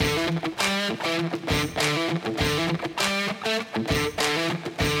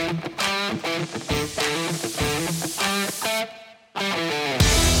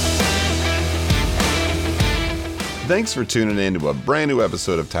Thanks for tuning in to a brand new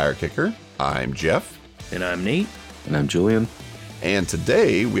episode of Tire Kicker. I'm Jeff. And I'm Nate. And I'm Julian. And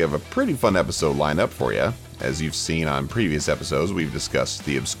today we have a pretty fun episode lined up for you. As you've seen on previous episodes, we've discussed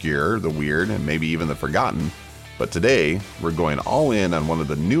the obscure, the weird, and maybe even the forgotten. But today, we're going all in on one of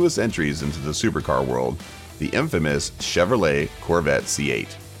the newest entries into the supercar world, the infamous Chevrolet Corvette C8.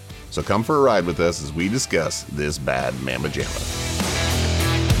 So come for a ride with us as we discuss this bad mamma jamma.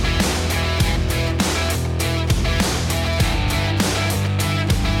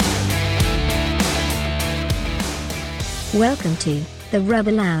 Welcome to the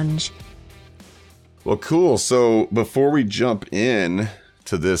Rubber Lounge. Well, cool. So before we jump in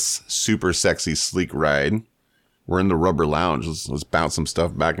to this super sexy, sleek ride, we're in the Rubber Lounge. Let's bounce some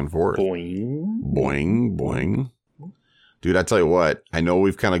stuff back and forth. Boing. Boing, boing. Dude, I tell you what, I know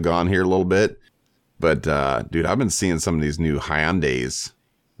we've kind of gone here a little bit, but dude, I've been seeing some of these new Hyundais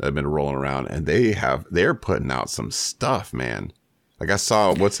that have been rolling around, and they're putting out some stuff, man. Like I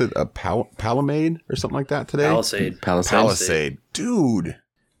saw, what's it, a Palomade or something like that today? Palisade. Dude,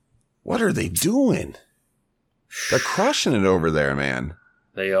 what are they doing? They're crushing it over there, man.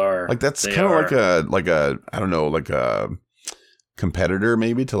 They are. Like that's kind of like a I don't know, like a competitor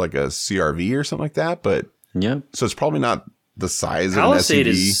maybe to like a CRV or something like that. But yeah, so it's probably not the size Palisade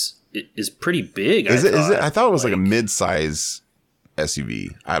of an SUV. is pretty big. Is it? I thought it was like a mid-size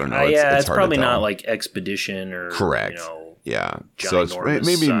SUV. I don't know. It's hard probably to tell. not like Expedition or correct. You know, yeah, so it's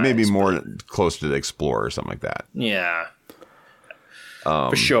maybe more close to the Explorer or something like that. Yeah,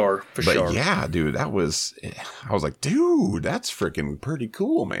 for sure. But yeah, dude, I was like, dude, that's freaking pretty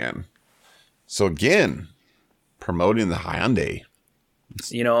cool, man. So again, promoting the Hyundai.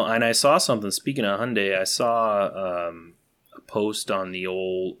 You know, and I saw something. Speaking of Hyundai, I saw a post on the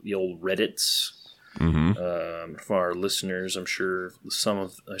old Reddits. Mm-hmm. For our listeners, I'm sure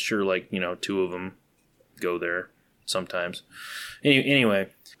like, you know, two of them go there sometimes. Anyway,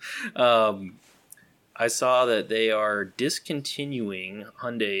 I saw that they are discontinuing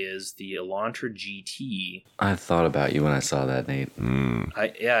Hyundai as the Elantra GT. I thought about you when I saw that, Nate.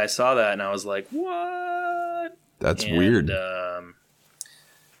 I saw that and I was like, what? That's weird.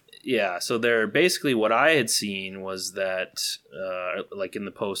 Yeah, so they're basically, what I had seen was that, like in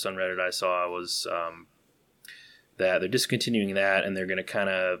the post on Reddit I saw was that they're discontinuing that, and they're going to kind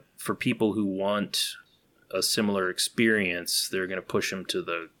of, for people who want a similar experience, they're going to push them to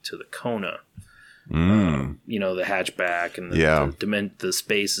the Kona. You know, the hatchback and the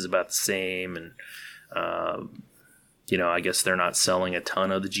space is about the same, and you know, I guess they're not selling a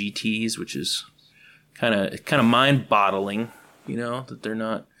ton of the GTs, which is kind of mind-boggling. You know, that they're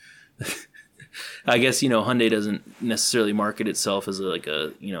not. I guess, you know, Hyundai doesn't necessarily market itself as like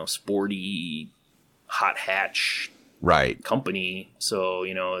a, you know, sporty hot hatch company. So,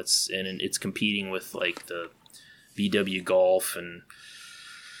 you know, it's competing with like the VW Golf and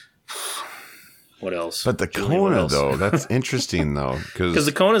what else? But the Kona, though, that's interesting though, because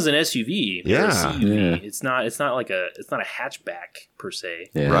the Kona's an SUV. Yeah. Or a CUV. Yeah. It's not a hatchback per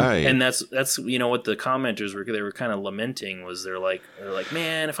se. Yeah. Right. And that's you know what the commenters were kind of lamenting was they're like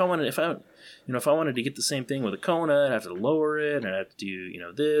man, if I wanted to get the same thing with a Kona, I'd have to lower it and I'd have to do, you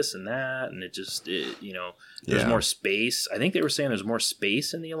know, this and that, and you know, there's more space. I think they were saying there's more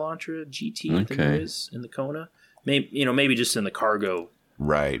space in the Elantra GT than there is in the Kona. Maybe just in the cargo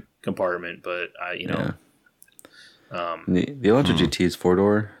compartment, but you know, the Elantra GT is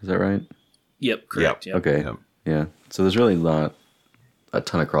 4-door. Is that right? Yep, correct. Yep. Okay, Yep. Yeah. So there's really not a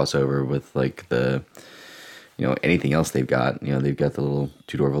ton of crossover with like the, you know, anything else they've got. You know, they've got the little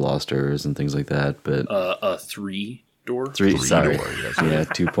 2-door Velosters and things like that, but a 3-door. Sorry, door, yes. yeah,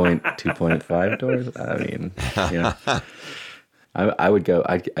 2.5 doors. I mean, yeah, I would go.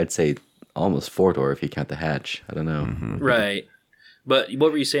 I'd say almost 4-door if you count the hatch. I don't know. Mm-hmm. Right. But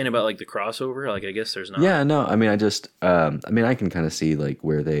what were you saying about like the crossover? Like, I guess there's not. Yeah, no. I mean, I can kind of see like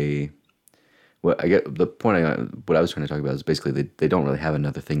where they. What I get the point. What I was trying to talk about is basically they don't really have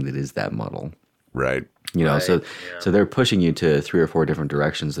another thing that is that model. Right. You know, Right, so they're pushing you to 3 or 4 different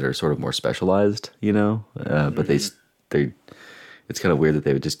directions that are sort of more specialized. You know, but they it's kind of weird that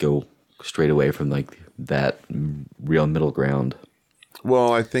they would just go straight away from like that real middle ground.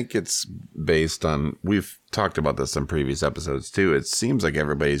 Well, I think it's based on, we've talked about this in previous episodes too. It seems like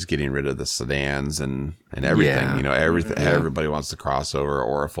everybody's getting rid of the sedans and everything. Yeah. You know, everybody wants the crossover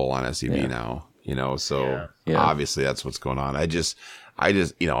or a full on SUV now. You know, so obviously that's what's going on. I just,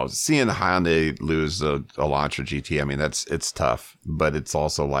 you know, seeing Hyundai lose the Elantra GT, I mean, it's tough, but it's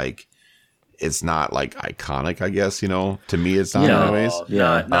also like, it's not like iconic, I guess, to me it's not Yeah. anyways.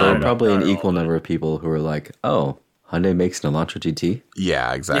 Yeah, Not there are at probably all, an not at equal all. number of people who are like, oh, Hyundai makes an Elantra GT?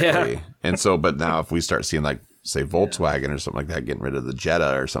 Yeah, exactly. Yeah. And so, but now if we start seeing like, say, Volkswagen or something like that, getting rid of the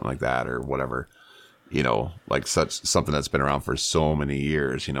Jetta or something like that, or whatever, like something that's been around for so many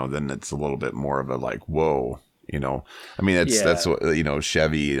years, then it's a little bit more of a like, whoa, I mean, that's what,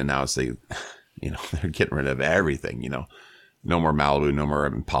 Chevy announced they're getting rid of everything, no more Malibu, no more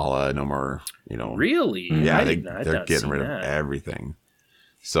Impala, no more, Really? yeah, I've they're not getting seen rid of that. everything.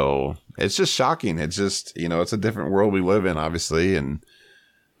 So it's just shocking. It's just, it's a different world we live in, obviously. And,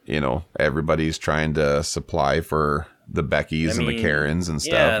 everybody's trying to supply for the Beckys and the Karens and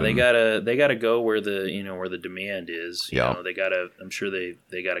stuff. Yeah, and, they gotta go where the demand is. Yeah. I'm sure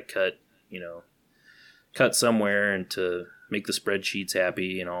they gotta cut somewhere and to make the spreadsheets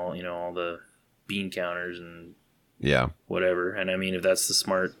happy and all the bean counters and yeah. whatever. And I mean, if that's the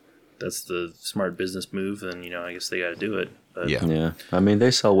smart business move, then I guess they got to do it. But, Yeah. Yeah. I mean,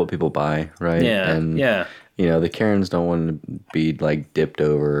 they sell what people buy, right? yeah, And, yeah, the Karens don't want to be like dipped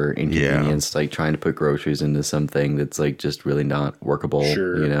over, inconvenienced, like trying to put groceries into something that's like just really not workable.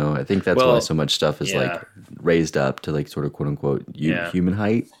 Sure. I think that's Well, why so much stuff is like raised up to like sort of quote unquote human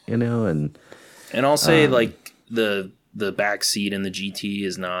height, and I'll say like the back seat in the GT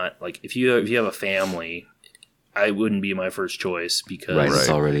is not like if you have a family, I wouldn't be my first choice because it's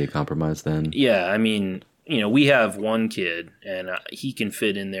already a compromise then. yeah, I mean, we have one kid and he can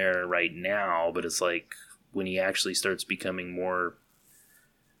fit in there right now, but it's like when he actually starts becoming more,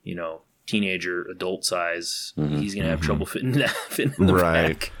 teenager, adult size, he's going to have trouble fitting in the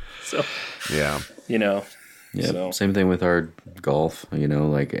Right. back. So, Yeah. Yeah. So- Same thing with our Golf,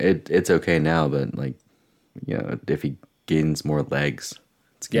 like it's okay now, but like, if he gains more legs,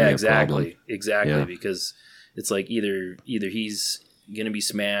 it's going to be a problem. Exactly. Yeah. Because it's like either he's going to be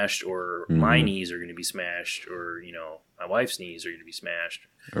smashed or my knees are going to be smashed or, my wife's knees are going to be smashed.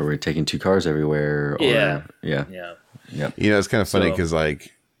 Or we're taking two cars everywhere. Or, Yeah. Yeah. Yeah. It's kind of funny So- because,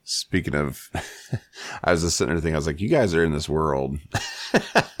 like, speaking of, I was just sitting there thinking, I was like, you guys are in this world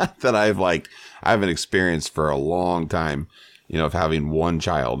that I haven't experienced for a long time, of having one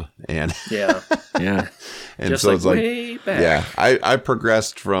child. And, Yeah. Yeah. and Just so like it's like, way back. yeah, I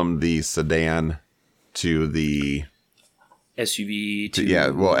progressed from the sedan to the, SUV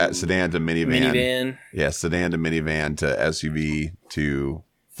to sedan to minivan. minivan. Yeah, sedan to minivan to SUV to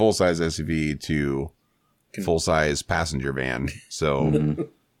full-size SUV to full-size passenger van. So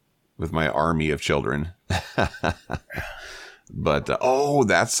with my army of children. But,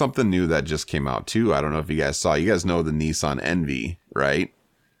 that's something new that just came out too. I don't know if you guys saw. You guys know the Nissan Envy, right?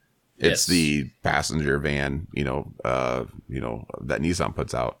 It's Yes. the passenger van, that Nissan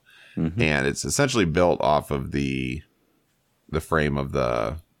puts out. And it's essentially built off of the frame of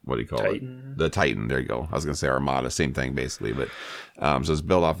the, what do you call Titan? it? The Titan. There you go. I was going to say Armada, same thing basically, but so it's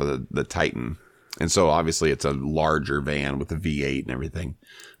built off of the Titan. And so obviously it's a larger van with a V8 and everything.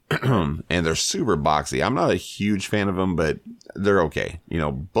 And they're super boxy. I'm not a huge fan of them, but they're okay,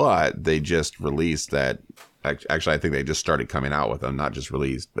 but they just released that. Actually, I think they just started coming out with them, not just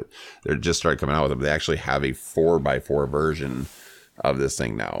released, but they're just started coming out with them. They actually have a 4x4 version of this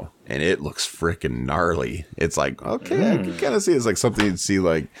thing now, and it looks freaking gnarly. It's like, okay, I can kind of see it's like something you'd see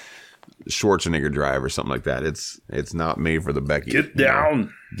like Schwarzenegger drive or something like that. It's not made for the Becky. Get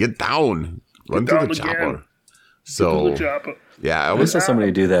down. Get down. Run down to the again. chopper. So yeah, I saw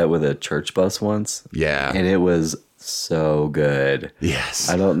somebody do that with a church bus once. Yeah. And it was so good. Yes.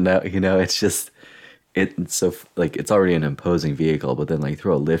 I don't know. It's just, it's so, like, it's already an imposing vehicle, but then, like,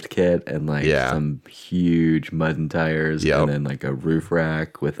 throw a lift kit and, like, some huge mud tires and then, like, a roof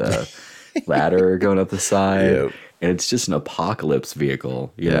rack with a ladder going up the side. Yep. And it's just an apocalypse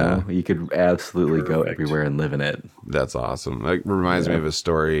vehicle. You know? You could absolutely go everywhere and live in it. That's awesome. That reminds me of a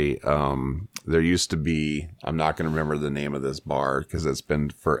story. There used to be, I'm not going to remember the name of this bar because it's been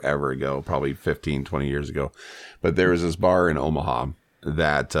forever ago, probably 15, 20 years ago. But there was this bar in Omaha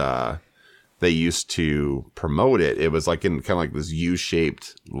that they used to promote it. It was like in kind of like this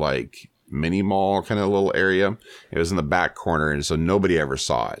U-shaped, like mini mall kind of little area. It was in the back corner. And so nobody ever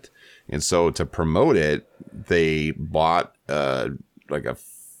saw it. And so to promote it, they bought like a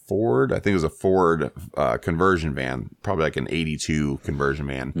Ford, I think it was a Ford conversion van, probably like an 82 conversion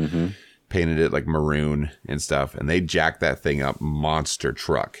van, painted it like maroon and stuff. And they jacked that thing up monster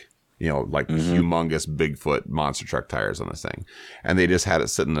truck, like humongous Bigfoot monster truck tires on this thing. And they just had it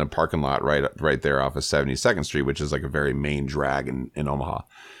sitting in a parking lot right there off of 72nd Street, which is like a very main drag in Omaha.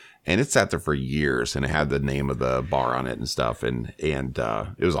 And it sat there for years, and it had the name of the bar on it and stuff. And it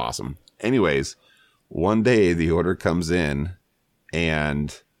was awesome. Anyways, one day the order comes in,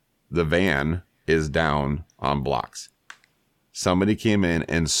 and the van is down on blocks. Somebody came in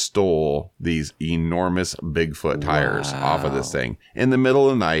and stole these enormous Bigfoot tires off of this thing in the middle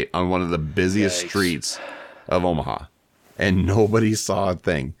of the night on one of the busiest streets of Omaha. And nobody saw a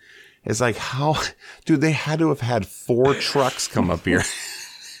thing. It's like, how, dude, they had to have had 4 trucks come up here,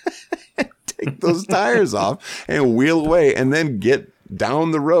 take those tires off and wheel away and then get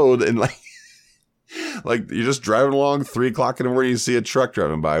down the road and like you're just driving along 3 o'clock in the morning, you see a truck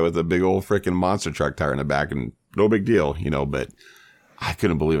driving by with a big old freaking monster truck tire in the back and no big deal, but I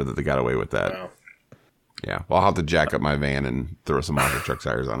couldn't believe it that they got away with that. Wow. Yeah. Well, I'll have to jack up my van and throw some monster truck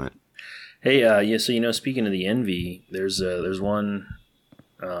tires on it. Hey, yeah, so, speaking of the Envy, there's one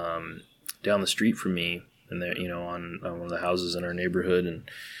down the street from me and there, on one of the houses in our neighborhood.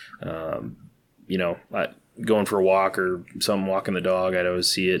 And, going for a walk or something, walking the dog, I'd always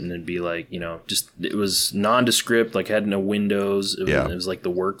see it and it'd be like, it was nondescript, like had no windows. It was like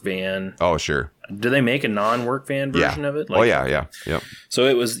the work van. Oh, sure. Do they make a non-work van version of it? Like, yeah. So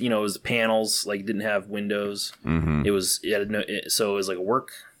it was, it was panels, like didn't have windows. Mm-hmm. So it was like a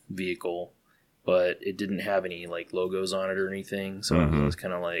work vehicle, but it didn't have any like logos on it or anything. So I was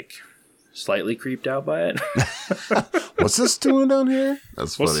kind of like slightly creeped out by it. What's this doing down here?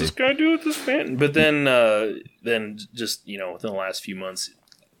 That's funny. What's this guy doing with this van? But then just, within the last few months,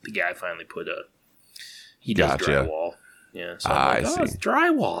 the guy finally he does drywall. Yeah. So I'm like, it's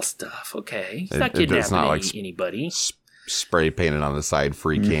drywall stuff. Okay. He's not kidnapping anybody. Spray painted on the side,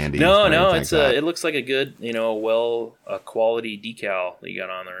 free candy. No, it's it looks like a good, quality decal that you got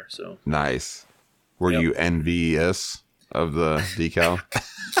on there. So nice. Were you envious of the decal?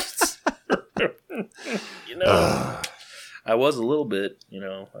 I was a little bit,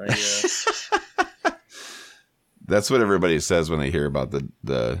 That's what everybody says when they hear about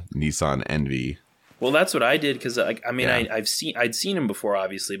the Nissan Envy. Well, that's what I did because I'd seen him before,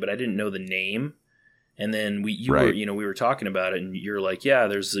 obviously, but I didn't know the name. And then we were talking about it, and you're like, yeah,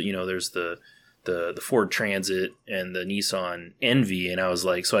 there's the Ford Transit and the Nissan Envy, and I was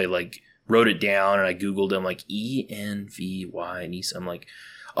like, so I like wrote it down and I Googled them, like ENVY Nissan. I'm like,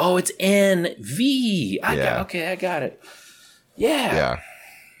 oh, it's NV. I got it. Yeah. Yeah.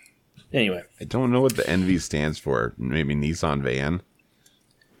 Anyway, I don't know what the NV stands for. Maybe Nissan van.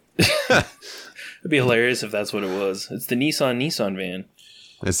 It'd be hilarious if that's what it was. It's the Nissan van.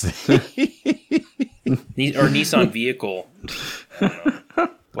 Or Nissan vehicle. I don't know.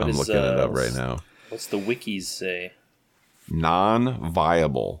 I'm looking it up right now. What's the wikis say?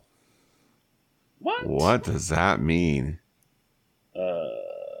 Non-viable. What? What does that mean?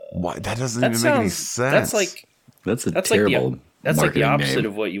 What? That doesn't even make any sense. That's terrible. That's like the opposite name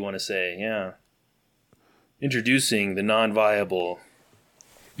of what you want to say. Yeah. Introducing the non-viable.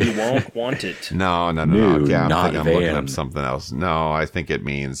 You won't want it. No. Okay, I'm looking up something else. No, I think it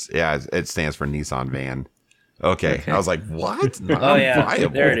means, it stands for Nissan van. Okay. I was like, what? Oh, yeah.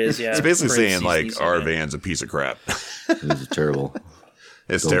 There it is. Yeah. It's basically saying, like, Nissan our van's a piece of crap. It's terrible.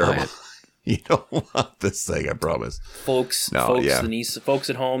 It's terrible. You don't want this thing, I promise. Folks at home, the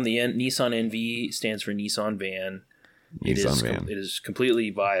Nissan NV stands for Nissan van. It is completely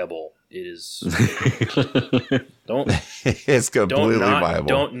viable. It is. It's completely viable.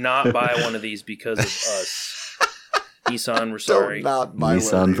 Don't not buy one of these because of us. Nissan, we're sorry. Don't not buy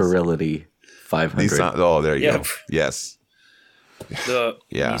Nissan Virility 500. Nissan, oh, there you go. Yes. The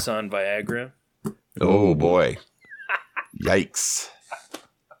Nissan Viagra. Oh boy. Yikes.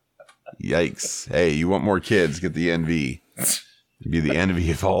 Hey, you want more kids? Get the NV. Be the envy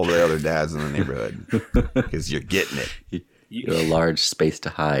of all the other dads in the neighborhood because you're getting it. You're a large space to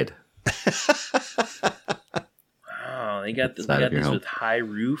hide. Wow, they got these with high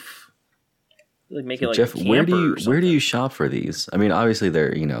roof. Like make it like Jeff, a where do you shop for these? I mean, obviously there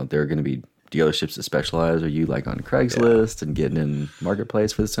are going to be dealerships that specialize. Are you like on Craigslist and getting in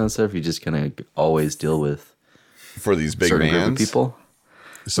Marketplace for this kind of stuff? You just kind of always deal with for these big certain vans? Group of people.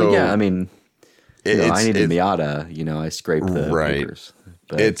 So I mean, I need a Miata. I scrape the papers.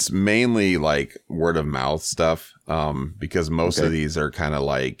 But it's mainly like word of mouth stuff because most of these are kind of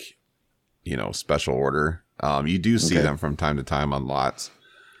like, special order. You do see them from time to time on lots.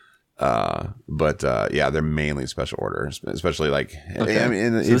 But they're mainly special orders, especially like, I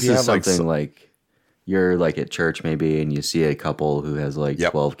mean, so if you have something like you're like at church maybe and you see a couple who has like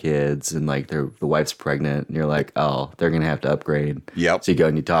 12 kids and like the wife's pregnant and you're like, oh, they're going to have to upgrade. Yep. So you go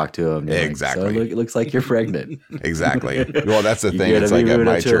and you talk to them. Exactly. Like, so it looks like you're pregnant. Exactly. Well, that's the thing. It's like at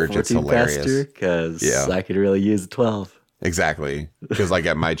my church, it's hilarious. Because I could really use a 12. Exactly. Because like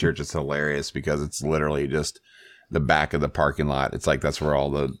at my church, it's hilarious because it's literally just the back of the parking lot. It's like that's where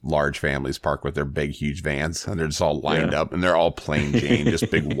all the large families park with their big, huge vans, and they're just all lined up, and they're all plain Jane, just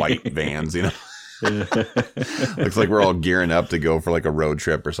big white vans, you know. Looks like we're all gearing up to go for like a road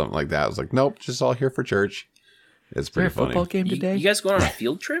trip or something like that. I was like, nope, just all here for church. It's pretty funny. Football game today? You guys going on a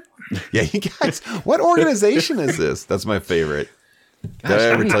field trip? Yeah, you guys. What organization is this? That's my favorite. Did I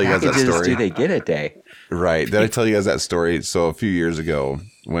ever tell you guys that story? Do they get a day? Right. Did I tell you guys that story? So a few years ago,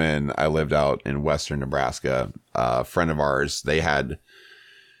 when I lived out in western Nebraska, a friend of ours, they had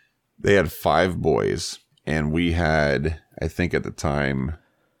 5 boys, and we had, I think at the time,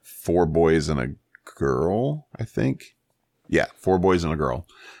 4 boys and a girl, I think. Yeah, 4 boys and a girl.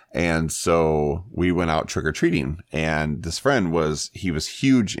 And so we went out trick-or-treating, and this friend was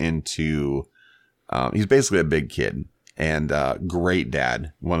huge into, he's basically a big kid. And great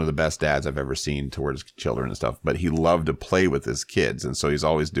dad, one of the best dads I've ever seen towards children and stuff. But he loved to play with his kids, and so he's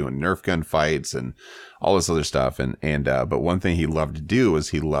always doing Nerf gun fights and all this other stuff. But one thing he loved to do is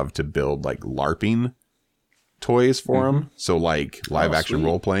he loved to build like LARPing toys for him. So like live action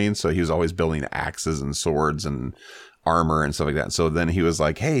role playing. So he was always building axes and swords and armor and stuff like that. So then he was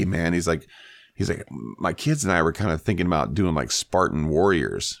like, "Hey man," he's like, my kids and I were kind of thinking about doing like Spartan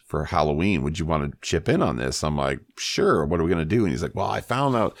Warriors for Halloween. Would you want to chip in on this? I'm like, sure. What are we going to do? And he's like, well, I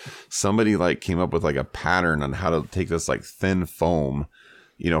found out somebody like came up with like a pattern on how to take this like thin foam,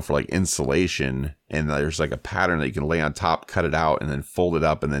 you know, for like insulation. And there's like a pattern that you can lay on top, cut it out, and then fold it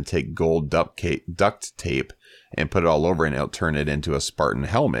up, and then take gold duct tape and put it all over, and it'll turn it into a Spartan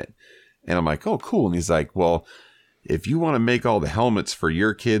helmet. And I'm like, oh, cool. And he's like, well, if you want to make all the helmets for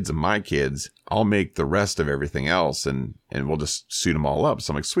your kids and my kids, I'll make the rest of everything else, and we'll just suit them all up.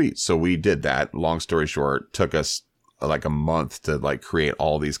 So I'm like, sweet. So we did that. Long story short, took us like a month to like create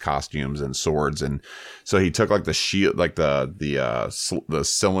all these costumes and swords. And so he took like the shield, like the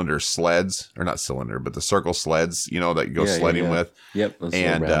cylinder sleds, or not cylinder, but the circle sleds, you know, that you go sledding with. Yep.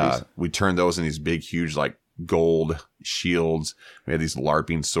 And we turned those in these big, huge, like gold shields. We had these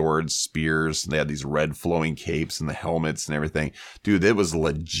LARPing swords, spears, and they had these red flowing capes and the helmets and everything. Dude, it was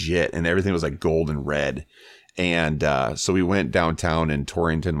legit, and everything was like gold and red. And so we went downtown in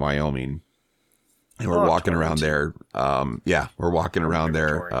Torrington, Wyoming, and we're walking around there. We're walking around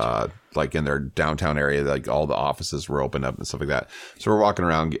there, like in their downtown area, like all the offices were open up and stuff like that. So we're walking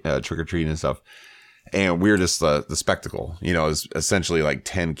around trick-or-treating and stuff. And we were just the spectacle, you know, it was essentially like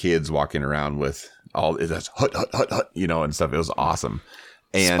 10 kids walking around with all that's hut, you know, and stuff. It was awesome.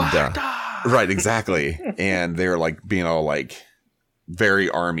 And, right, exactly. And they were like being all like very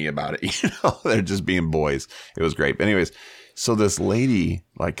army about it. You know, they're just being boys. It was great. But anyways, so this lady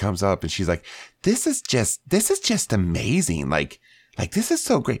like comes up and she's like, this is just amazing. Like this is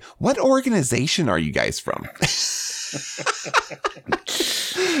so great. What organization are you guys from?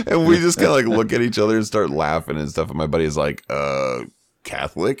 And we just kind of like look at each other and start laughing and stuff. And my buddy's like,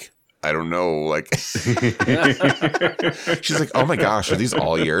 Catholic? I don't know. Like, she's like, oh my gosh, are these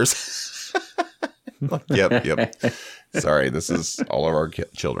all yours? Yep. Sorry, this is all of our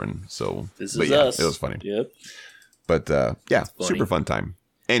children. So this is us. It was funny. Yep. But super fun time.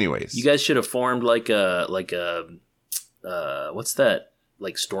 Anyways, you guys should have formed like a what's that?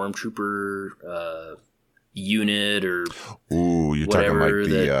 Like stormtrooper unit or you're talking like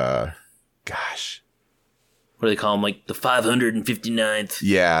the gosh. What do they call them? Like the 559th?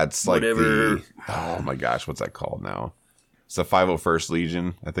 Yeah, it's like whatever. Oh my gosh, what's that called now? It's the 501st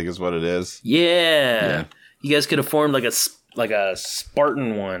Legion, I think is what it is. Yeah. You guys could have formed like a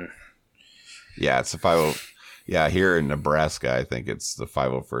Spartan one. Yeah, it's the 50. Yeah, here in Nebraska, I think it's the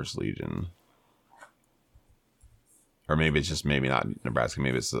 501st Legion. Or maybe it's just not Nebraska.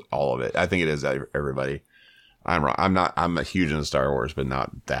 Maybe it's all of it. I think it is everybody. I'm wrong. I'm a huge into Star Wars, but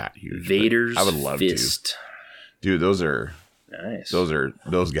not that huge. Vader's I would love Fist. To. Dude, those are nice.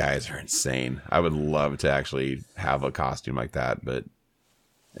 Those guys are insane. I would love to actually have a costume like that, but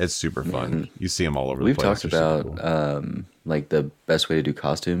it's super fun. Man. You see them all over the place. We've talked about cool. Like the best way to do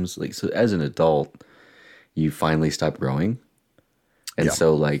costumes. Like, so as an adult, you finally stop growing, and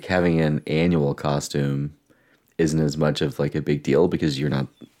so like having an annual costume isn't as much of like a big deal because you're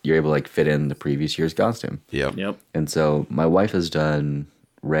able to like fit in the previous year's costume. Yep. And so my wife has done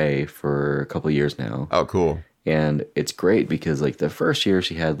Rey for a couple of years now. Oh, cool. And it's great because like the first year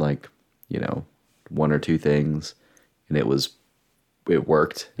she had like, you know, 1 or 2 things and it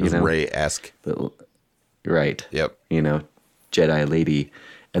worked. It was Rey-esque. Right. Yep. You know, Jedi lady.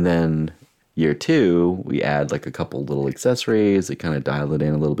 And then year 2, we add like a couple little accessories that kind of dial it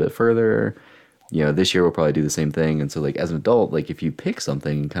in a little bit further. You know, this year we'll probably do the same thing. And so like as an adult, like if you pick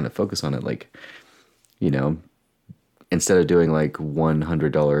something and kind of focus on it, like, you know, instead of doing like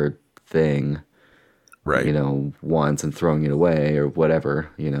 $100 thing, Right. you know, once and throwing it away or whatever,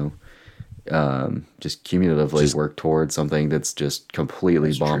 you know. Just cumulatively work towards something that's just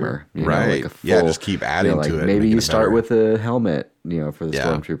completely bomber. You know, Right. like a Yeah, full, just keep adding like to it, maybe making you it start better. with a helmet, you know, for the Yeah.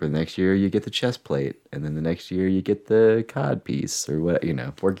 stormtrooper. The next year you get the chest plate, and then the next year you get the cod piece or what, you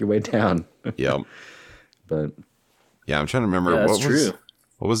know, work your way down. Yep. But Yeah, I'm trying to remember Yeah, that's true.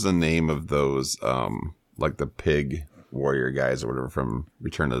 what was the name of those like the pig warrior guys or whatever from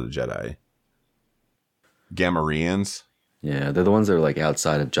Return of the Jedi. Gamorreans. yeah, they're the ones that are like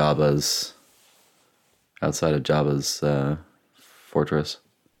outside of Jabba's fortress.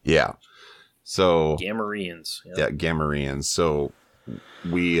 Yeah. So Gamorreans. yeah, Gamorreans. So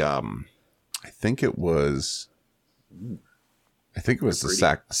we I think it was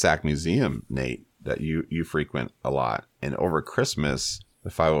the Sac Museum, Nate, that you frequent a lot. And over Christmas, the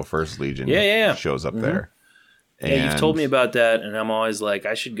 501st Legion Yeah. shows up there. Yeah, you've told me about that, and I'm always like,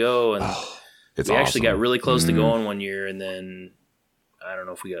 I should go. And It's we actually got awesome. really close to going one year, and then I don't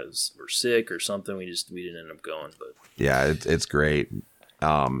know if were sick or something. We didn't end up going, but Yeah, it's great.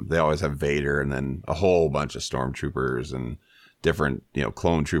 They always have Vader and then a whole bunch of stormtroopers and different, you know,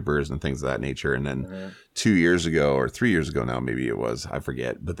 clone troopers and things of that nature. And then 2 years ago or 3 years ago now, maybe it was, I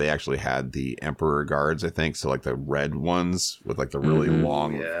forget, but they actually had the Emperor guards, I think. So like the red ones with like the really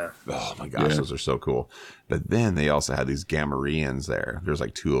long, oh my gosh, those are so cool. But then they also had these Gamorreans there. There's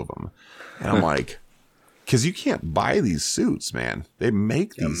like 2 of them. And I'm like, because you can't buy these suits, man. They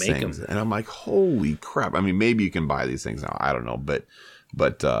make these things. And I'm like, holy crap. I mean, maybe you can buy these things now. I don't know. But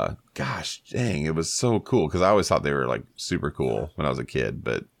gosh, dang, it was so cool. Because I always thought they were like super cool when I was a kid.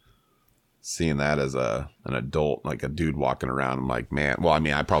 But seeing that as an adult, like a dude walking around, I'm like, man. Well, I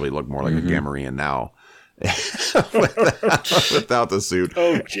mean, I probably look more like a Gamorrean now without the suit.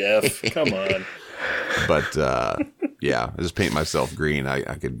 oh, Jeff, come on. But yeah, I just paint myself green.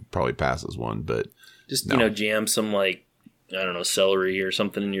 I could probably pass as one, but Just, no. you know, jam some, like, I don't know, celery or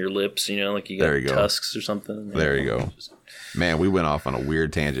something in your lips, you know, like you got There you go. tusks or something. There you go. Man, we went off on a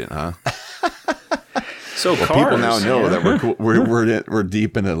weird tangent, huh? So Well, cars, people now know yeah. that we're cool. We're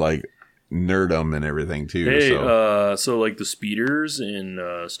deep into like nerdum and everything too. Hey, so so like the speeders in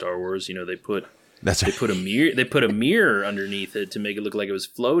Star Wars, you know, they put that's right. They put a mirror underneath it to make it look like it was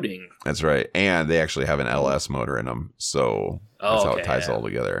floating. That's right. And they actually have an LS motor in them, so that's how it ties all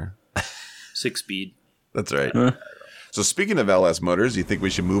together. 6-speed. That's right. So speaking of LS motors, you think we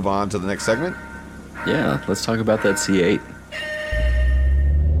should move on to the next segment? Yeah, let's talk about that C8.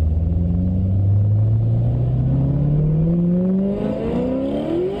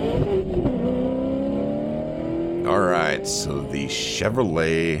 All right, so the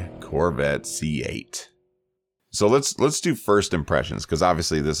Chevrolet Corvette C8. So let's do first impressions because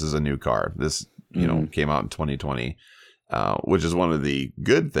obviously this is a new car. This came out in 2020, which is one of the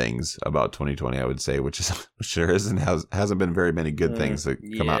good things about 2020, I would say, which there hasn't been very many good things that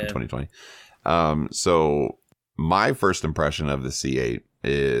come out in 2020. So my first impression of the C8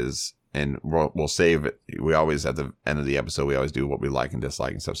 is, and we'll save it. We always at the end of the episode we always do what we like and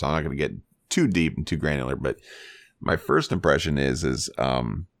dislike and stuff. So I'm not going to get too deep and too granular, but my first impression is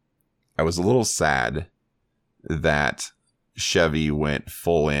I was a little sad that Chevy went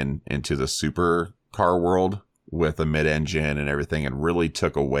full into the super car world with a mid-engine and everything and really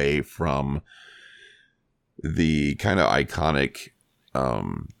took away from the kind of iconic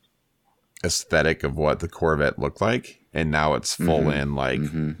aesthetic of what the Corvette looked like. And now it's full in like,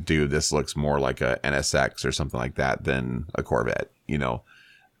 dude, this looks more like a NSX or something like that than a Corvette, you know.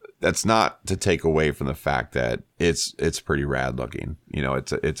 That's not to take away from the fact that it's pretty rad looking. You know,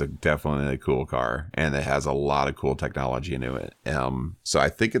 it's a definitely a cool car and it has a lot of cool technology into it. So I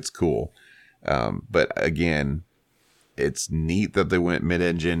think it's cool. But again, it's neat that they went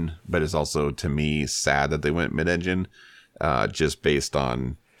mid-engine, but it's also to me sad that they went mid-engine. Just based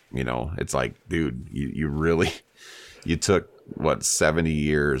on, you know, it's like, dude, you really you took 70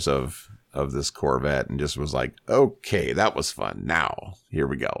 years of this Corvette and just was like, okay, that was fun. Now here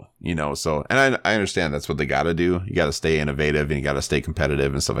we go. You know, so, and I understand that's what they got to do. You got to stay innovative and you got to stay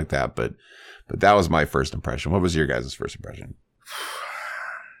competitive and stuff like that. But that was my first impression. What was your guys' first impression?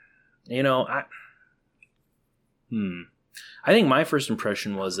 You know, I think my first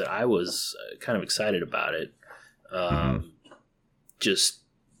impression was that I was kind of excited about it. Just,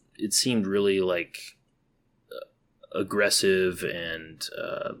 it seemed really like aggressive and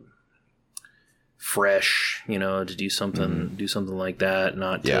fresh, you know, to do something like that,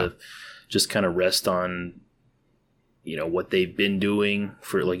 not to just kind of rest on, you know, what they've been doing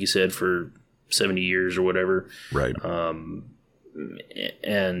for, like you said, for 70 years or whatever. Right.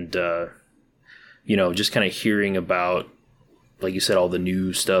 And, you know, just kind of hearing about like you said, all the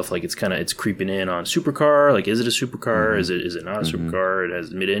new stuff, like it's creeping in on supercar. Like, is it a supercar? Is it not a supercar? It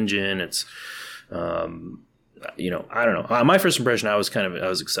has mid-engine. It's, I don't know. My first impression, I was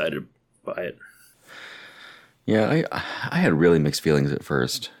excited by it. Yeah, I had really mixed feelings at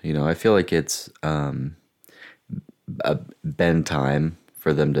first. I feel like it's been time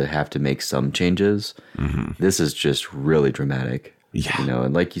for them to have to make some changes. This is just really dramatic. Yeah.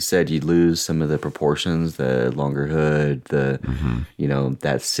 And like you said, you lose some of the proportions, the longer hood, the,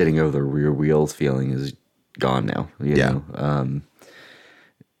 that sitting over the rear wheels feeling is gone now. You know?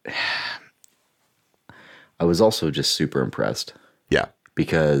 I was also just super impressed. Yeah.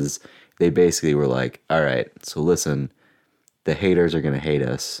 Because they basically were like, all right, so listen, the haters are going to hate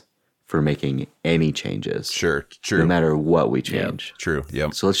us for making any changes. Sure. True. No matter what we change. Yep. True.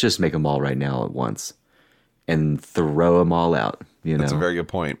 Yep. So let's just make them all right now at once and throw them all out. That's a very good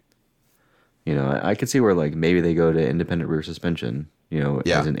point. I could see where like maybe they go to independent rear suspension,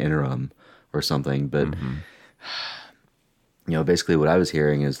 as an interim or something. But, basically what I was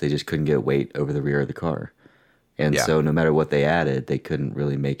hearing is they just couldn't get weight over the rear of the car. And so no matter what they added, they couldn't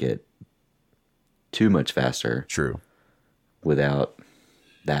really make it too much faster. True. Without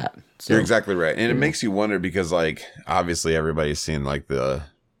that. So, you're exactly right. And it makes you wonder because, like, obviously everybody's seen like the,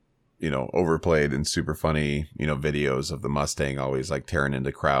 overplayed and super funny, videos of the Mustang always like tearing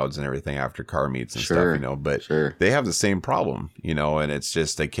into crowds and everything after car meets and stuff, but they have the same problem, and it's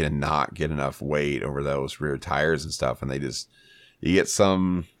just they cannot get enough weight over those rear tires and stuff. And you get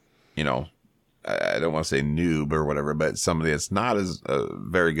some, I don't want to say noob or whatever, but somebody that's not as a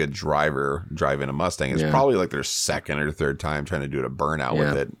very good driver driving a Mustang. It's probably like their second or third time trying to do a burnout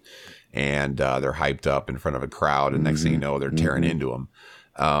with it. And they're hyped up in front of a crowd. And next thing you know, they're tearing into them.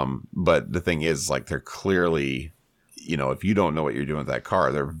 But the thing is, like, they're clearly, if you don't know what you're doing with that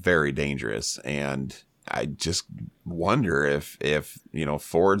car, they're very dangerous. And I just wonder if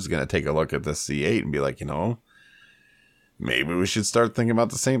Ford's going to take a look at the C8 and be like, maybe we should start thinking about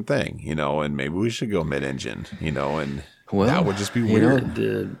the same thing, and maybe we should go mid-engine, and that would just be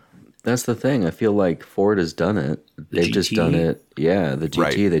weird. That's the thing. I feel like Ford has done it. They've just done it. Yeah, the GT,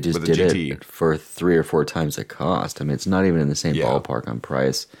 right. They just did it for 3 or 4 times the cost. I mean, it's not even in the same ballpark on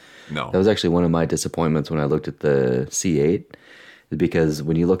price. No. That was actually one of my disappointments when I looked at the C8, because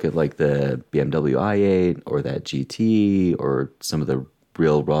when you look at like the BMW i8 or that GT or some of the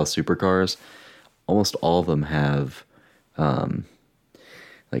real raw supercars, almost all of them have...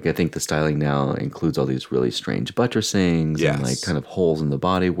 like I think the styling now includes all these really strange buttressings and like kind of holes in the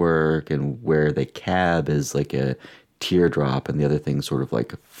bodywork, and where the cab is like a teardrop and the other things sort of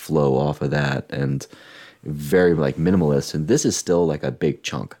like flow off of that, and very like minimalist. And this is still like a big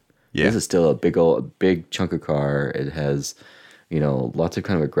chunk. Yeah. This is still a big chunk of car. It has, lots of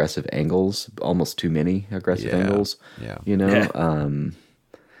kind of aggressive angles, almost too many aggressive angles. Yeah.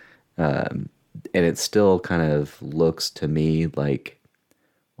 And it still kind of looks to me like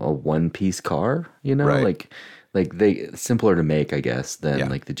a one-piece car, right. like they simpler to make, I guess, than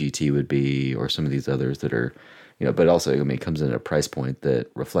like the GT would be, or some of these others that are, but also, I mean, it comes in at a price point that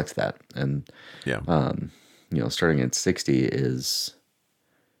reflects that. And, starting at 60 is,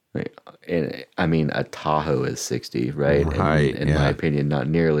 I mean, a Tahoe is 60, right? Right. And in my opinion, not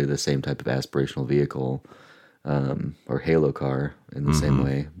nearly the same type of aspirational vehicle. Or halo car in the same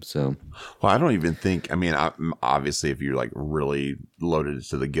way. So, well, I don't even think, I mean, obviously if you're like really loaded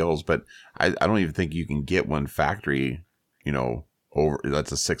to the gills, but I don't even think you can get one factory, over,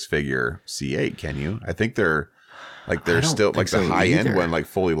 that's a 6-figure C8. Can you? I think they're still like the high end one, like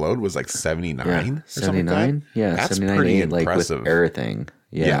fully loaded was like 79, 79. Yeah. That's 79, pretty like impressive. With everything.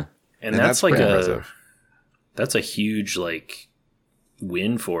 Yeah. And that's like that's a huge like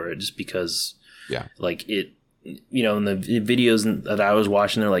win for it, just because like it, in the videos that I was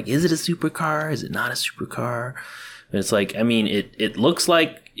watching, they're like, is it a supercar? Is it not a supercar? And it's like, I mean, it looks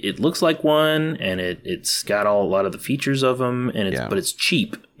like one, and it's got a lot of the features of them, and but it's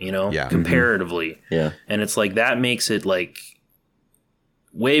cheap, comparatively. Yeah. And it's like, that makes it like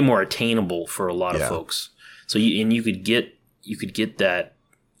way more attainable for a lot of folks. So you could get that,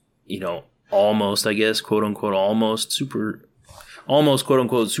 almost, I guess, quote unquote, almost quote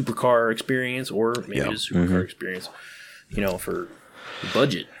unquote supercar experience, or maybe just supercar experience, for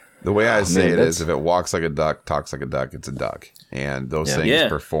budget. The way I say it is, if it walks like a duck, talks like a duck, it's a duck. And those things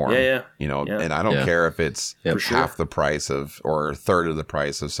perform, and I don't care if it's half the price of, or a third of the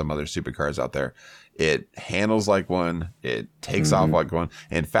price of some other supercars out there. It handles like one. It takes off like one.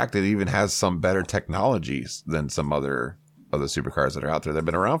 In fact, it even has some better technologies than some other supercars that are out there that have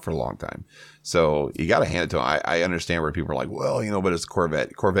been around for a long time. So you got to hand it to them. I understand where people are like, well, but it's a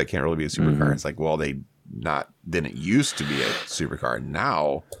Corvette. Corvette can't really be a supercar. It's like, well, they didn't used to be a supercar.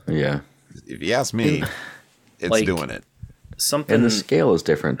 Now, Yeah. if you ask me, it's like, doing it. Something. And the scale is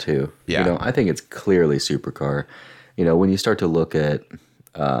different too. Yeah. You know, I think it's clearly supercar. You know, when you start to look at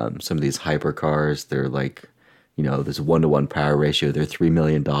some of these hypercars, they're like, you know, there's a 1-to-1 power ratio. They're $3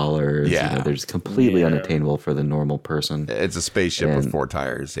 million. Yeah. You know, they're just completely Yeah. unattainable for the normal person. It's a spaceship with And- 4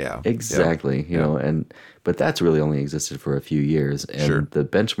 tires. Yeah. Exactly. You know, but that's really only existed for a few years. And Sure. the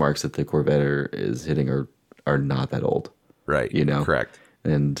benchmarks that the Corvette is hitting are not that old. Right. You know? Correct.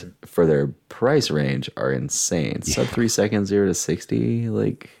 And for their price range are insane. Sub 3 seconds, 0 to 60.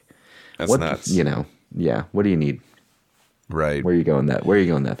 Like, That's what, nuts. you know, yeah. What do you need? Right. Where are you going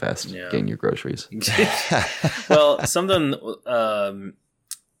that fast? Yeah. Getting your groceries. Well, something.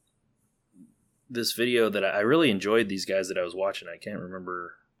 This video that I really enjoyed. These guys that I was watching. I can't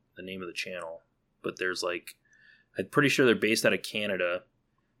remember the name of the channel, but there's like, I'm pretty sure they're based out of Canada.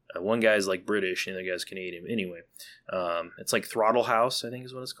 One guy's like British, and the other guy's Canadian. Anyway, it's like Throttle House, I think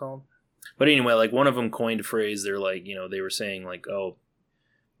is what it's called. But anyway, like one of them coined a phrase. They're like, you know, they were saying like, oh,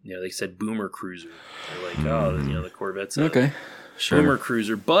 you know, they said boomer cruiser. They're like, oh, you know, the Corvette's a Okay. Sure. boomer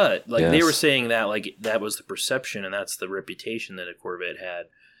cruiser. But like they Yes. were saying that like that was the perception and that's the reputation that a Corvette had.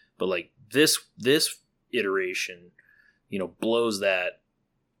 But like this iteration, you know, blows that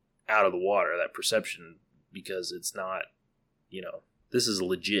out of the water, that perception, because it's not, you know, this is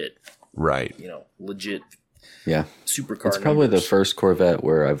legit, Right. you know, legit Yeah. supercar. It's probably the numbers. first Corvette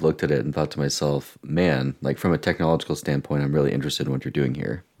where I've looked at it and thought to myself, man, like from a technological standpoint, I'm really interested in what you're doing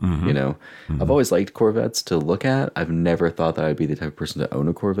here. You know, I've always liked Corvettes to look at. I've never thought that I'd be the type of person to own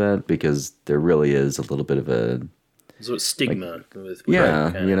a Corvette because there really is a little bit of a, So it's stigma with yeah,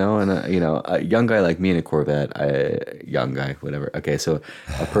 that kind you of- know, and you know, a young guy like me in a Corvette, young guy, whatever. Okay, so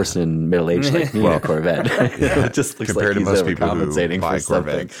a person in middle age like me in a Corvette, it just looks Compared like to he's most people who overcompensating buy for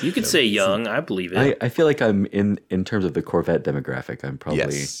something. Corvettes. You could say young, I believe it. I feel like I'm in terms of the Corvette demographic. I'm probably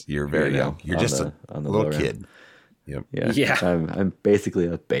Yes. You're very you know, young. You're on just the- a on the little lower end. kid. Yep. Yeah, Yeah. I'm basically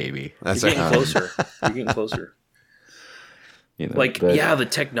a baby. That's You're right. getting closer. You're getting closer. You know, Like, but- yeah, the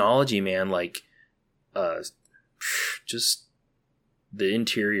technology, man. Like, just the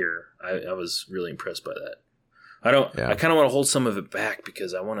interior. I was really impressed by that. Yeah. I kind of want to hold some of it back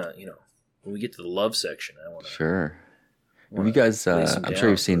because I want to, you know, when we get to the love section, I want to. Sure. Have you guys? lay some I'm down. sure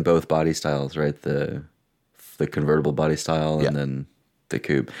you've seen both body styles, right? The convertible body style and Yeah. then the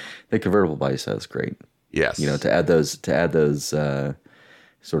coupe. The convertible body style is great. Yes. You know, to add those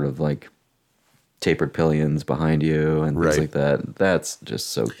sort of like tapered pillions behind you and things Right. like that. That's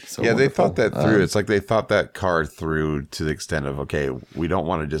just so Yeah, they thought that wonderful. through. It's like they thought that car through to the extent of, okay, we don't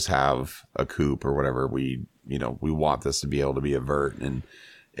want to just have a coupe or whatever. We want this to be able to be a vert, and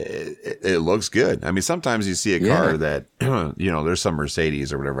it looks good. I mean, sometimes you see a car that, you know, there's some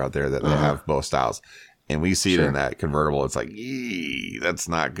Mercedes or whatever out there that they have both styles. And we see it in that convertible. It's like, eee, that's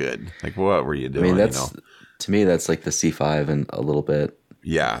not good. Like, what were you I doing? mean, that's you know? to me that's like the C5 and a little bit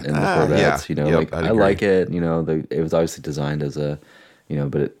Yeah. in the Corvettes. You know, Yep, like I'd I agree. like it. You know, it was obviously designed as a, you know,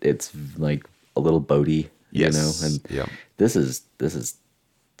 but it's like a little boaty. Yes. You know, and Yep. this is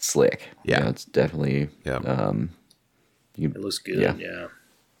slick. Yeah. You know, it's definitely. Yep. It looks good. Yeah.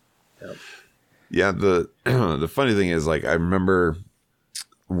 Yeah. Yeah, the the funny thing is, like, I remember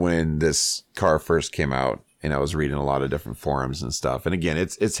when this car first came out, and I was reading a lot of different forums and stuff. And again,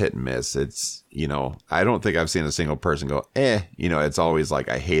 it's hit and miss. It's, you know, I don't think I've seen a single person go, you know, it's always like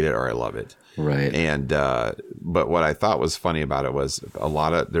I hate it or I love it. Right. And but what I thought was funny about it was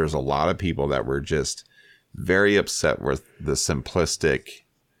there's a lot of people that were just very upset with the simplistic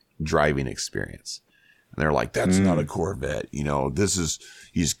driving experience. And they're like, that's not a Corvette. You know, this is,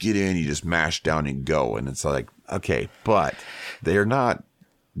 you just get in, you just mash down and go. And it's like, okay, but they're not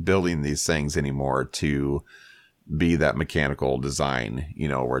building these things anymore to be that mechanical design, you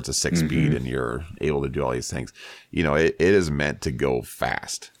know, where it's a 6-speed and you're able to do all these things. You know, it is meant to go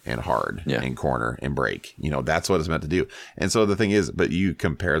fast and hard and corner and brake. You know, that's what it's meant to do. And so the thing is, but you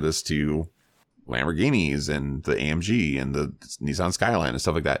compare this to Lamborghinis and the AMG and the Nissan Skyline and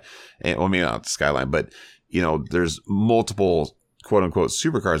stuff like that. And well, maybe not the Skyline, but you know, there's multiple quote unquote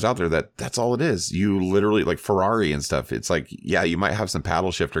supercars out there that's all it is. You literally, like Ferrari and stuff. It's like, yeah, you might have some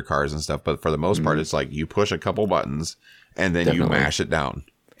paddle shifter cars and stuff, but for the most part, it's like you push a couple buttons and then you mash it down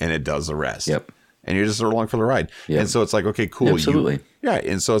and it does the rest. Yep. And you're just sort of along for the ride. Yep. And so it's like, okay, cool. Absolutely. Yeah.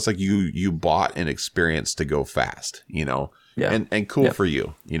 And so it's like you bought an experience to go fast, you know, Yeah. and cool for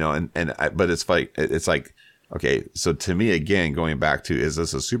you, you know, but it's like, okay. So to me, again, going back to, is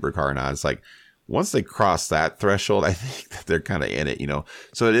this a supercar or not? It's like, once they cross that threshold, I think that they're kind of in it,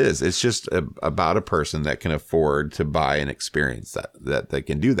 So it's just about a person that can afford to buy an experience that they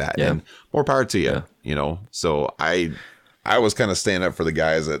can do that. Yeah. And more power to you, So I was kind of standing up for the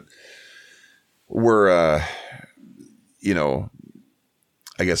guys that were,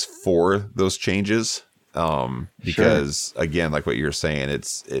 I guess for those changes. Because again, like what you're saying,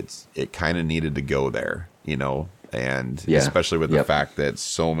 it kind of needed to go there, and especially with the fact that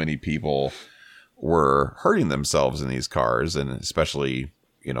so many people were hurting themselves in these cars, and especially,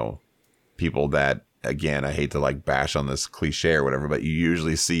 people that, again, I hate to like bash on this cliche or whatever, but you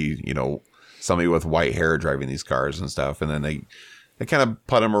usually see, somebody with white hair driving these cars and stuff. And then they kind of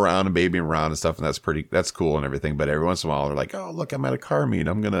put them around and baby them around and stuff. And that's cool and everything. But every once in a while they're like, oh, look, I'm at a car meet.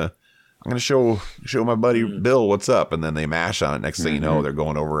 I'm going to show my buddy Bill what's up. And then they mash on it. Next thing you know, they're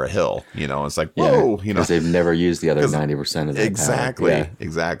going over a hill, it's like, whoa, because they've never used the other 90% of that exactly, power.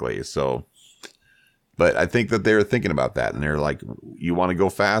 Exactly. So, but I think that they're thinking about that, and they're like, you want to go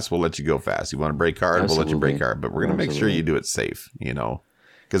fast? We'll let you go fast. You want to brake hard? We'll let you brake hard, but we're going to make sure you do it safe,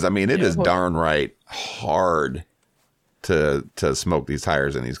 because I mean, it is darn right hard to smoke these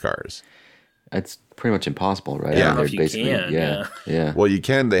tires in these cars. It's pretty much impossible, right? Yeah, I don't know if you can. Yeah. Well, you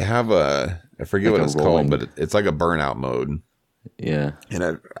can. They have I forget what it's called, but it's like a burnout mode. Yeah.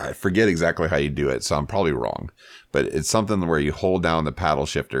 And I forget exactly how you do it, so I'm probably wrong. But it's something where you hold down the paddle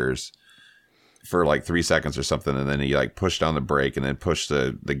shifters for like 3 seconds or something, and then you like push down the brake and then push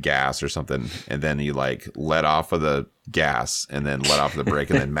the gas or something, and then you like let off of the gas and then let off of the brake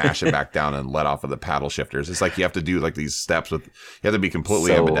and then mash it back down and let off of the paddle shifters. It's like you have to do like these steps you have to be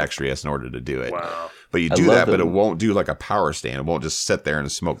completely ambidextrous in order to do it. Wow. But you do that, but it won't do like a power stand. It won't just sit there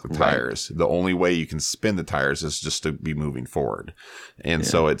and smoke the tires. The only way you can spin the tires is just to be moving forward. And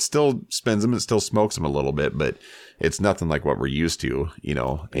so it still spins them, it still smokes them a little bit, but it's nothing like what we're used to,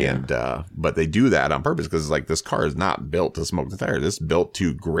 and, but they do that on purpose because like this car is not built to smoke the tires. It's built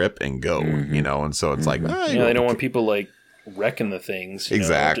to grip and go, and so it's like, they don't want people like wrecking the things.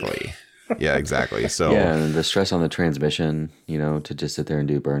 Exactly. Yeah, exactly. So and the stress on the transmission, to just sit there and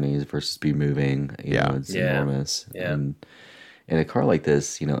do Bernies versus be moving, it's enormous. Yeah. And in a car like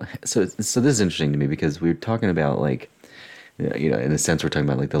this, so this is interesting to me because we're talking about like, in a sense, we're talking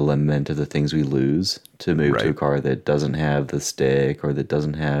about like the lament of the things we lose to move to a car that doesn't have the stick or that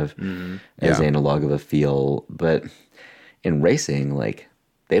doesn't have as analog of a feel. But in racing, like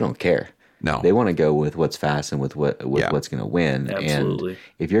they don't care. No, they want to go with what's fast and with what's going to win. Absolutely. And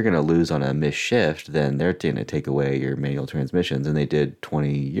if you're going to lose on a missed shift, then they're going to take away your manual transmissions, and they did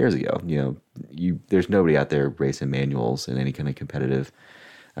 20 years ago. There's nobody out there racing manuals in any kind of competitive.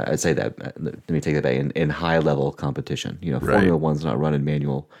 I'd say that. Let me take that back. In high level competition, Formula One's not running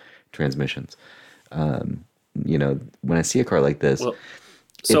manual transmissions. When I see a car like this,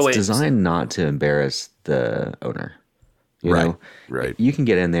 it's designed not to embarrass the owner. You know? You can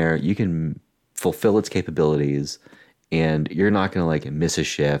get in there, you can fulfill its capabilities, and you're not going to like miss a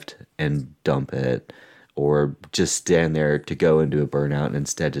shift and dump it, or just stand there to go and do a burnout and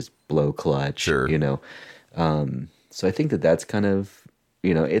instead just blow clutch. Sure. So I think that's kind of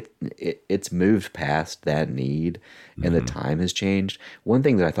it's moved past that need, and the time has changed. One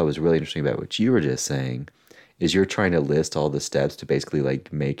thing that I thought was really interesting about what you were just saying is you're trying to list all the steps to basically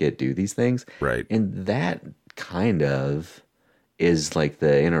like make it do these things. Right. And that kind of is like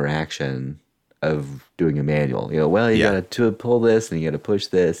the interaction of doing a manual. You got to pull this and you got to push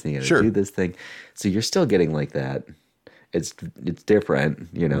this and you got to do this thing. So you're still getting like that. It's different,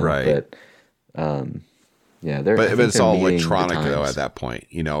 Right. But but it's all electronic though at that point,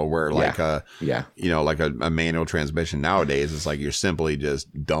 where like like a manual transmission nowadays, it's like you're simply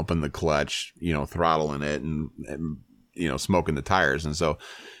just dumping the clutch, throttling it and smoking the tires. And so,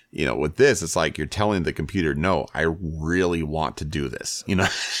 with this, it's like you're telling the computer, no, I really want to do this,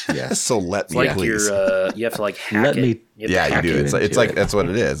 so let me, like please. You have to like hack it. You do. It's like that's what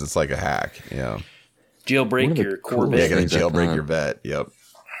it is. It's like a hack. Yeah. Jailbreak your Corvette. Yeah, you got to jailbreak your vet. Yep.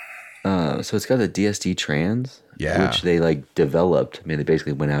 So it's got the DSD Trans, Yeah. which they like developed. I mean, they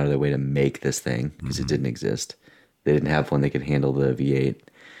basically went out of their way to make this thing because it didn't exist. They didn't have one that could handle the V8.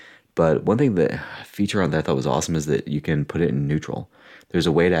 But one thing that feature on that I thought was awesome is that you can put it in neutral. There's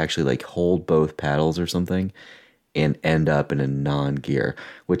a way to actually like hold both paddles or something and end up in a non-gear,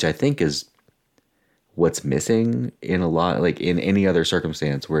 which I think is what's missing in a lot, like in any other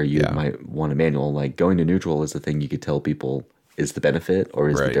circumstance where you might want a manual. Like going to neutral is the thing you could tell people is the benefit or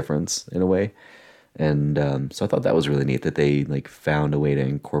is the difference in a way. And so I thought that was really neat that they like found a way to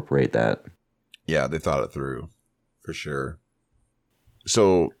incorporate that. Yeah, they thought it through for sure.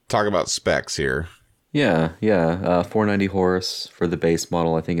 So talk about specs here. Yeah, 490 horse for the base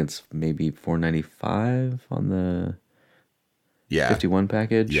model. I think it's maybe 495 on the Yeah. 51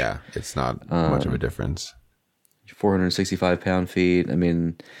 package. Yeah, it's not much of a difference. 465 pound-feet. I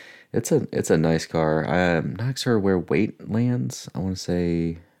mean, it's a nice car. I'm not sure where weight lands. I want to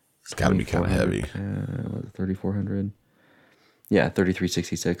say It's got to be kind of heavy. 3,400. Yeah,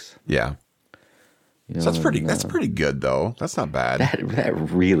 3,366. Yeah. You know, So that's pretty good though. That's not bad. That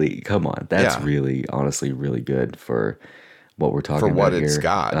really, come on. That's Yeah. really, honestly, really good for what we're talking For about what here. it's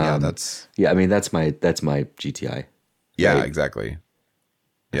got. Yeah, that's Yeah, I mean that's my GTI. yeah, right? exactly.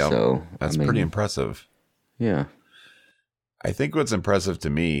 Yeah. So That's I mean, pretty impressive. Yeah. I think what's impressive to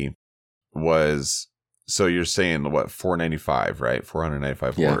me was, so you're saying what, 495, right?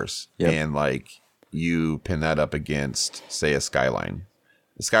 495 Yeah. horse. Yep. And like you pin that up against, say, a Skyline.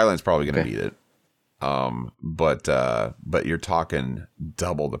 The Skyline's probably going to Okay. beat it. But you're talking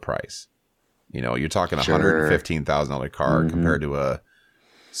double the price. You know, you're talking a Sure. $115,000 car compared to a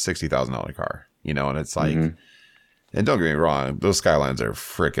 $60,000 car. You know, and it's like, and don't get me wrong, those Skylines are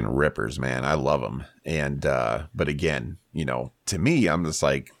freaking rippers, man. I love them. And but again, you know, to me, I'm just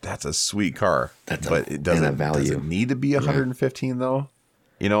like, that's a sweet car. But it does it need to be 115 though?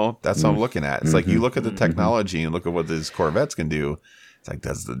 You know, that's what I'm looking at. It's like you look at the technology and look at what these Corvettes can do. It's like,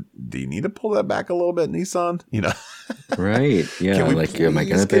 do you need to pull that back a little bit, Nissan? You know, Right. Yeah. Can we Like, am I please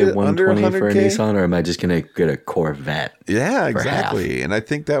going to get pay it under 120 for a 100K? Nissan, or am I just going to get a Corvette? yeah, half. exactly. And I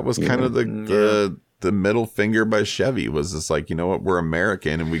think that was kind of the middle finger by Chevy was just like, you know what, we're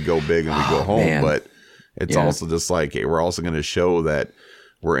American and we go big and we go home, man. but it's also just like, hey, we're also going to show that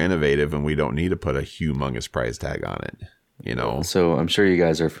we're innovative and we don't need to put a humongous price tag on it. You know, So I'm sure you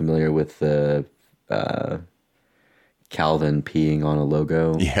guys are familiar with the Calvin peeing on a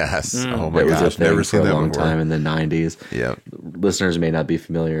logo. yes. Oh my That was a gosh, thing never for seen a that long before. time in the 90s. Yep. Listeners may not be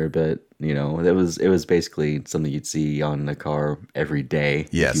familiar, but you know, it was basically something you'd see on a car every day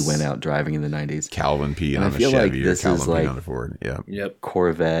Yes. if you went out driving in the 90s. Calvin peeing And I on a feel like Chevy or this Calvin is peeing like- on a Ford. Yeah. Yep.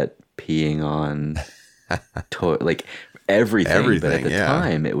 Corvette peeing on like everything. But at Everything, the yeah.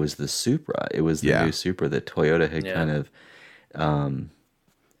 time, it was the Supra. It was the Yeah. new Supra that Toyota had Yeah. kind of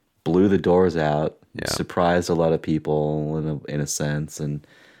blew the doors out, Yeah. surprised a lot of people in a sense, and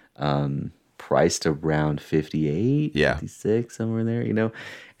priced around 58, Yeah. 56, somewhere in there, you know?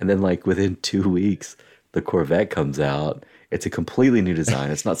 And then like within 2 weeks, the Corvette comes out. It's a completely new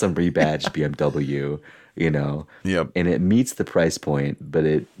design. It's not some rebadged BMW, you know? Yep. And it meets the price point, but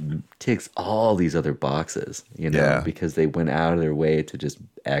it ticks all these other boxes, you know, Yeah. because they went out of their way to just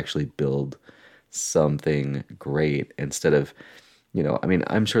actually build something great instead of, you know, I mean,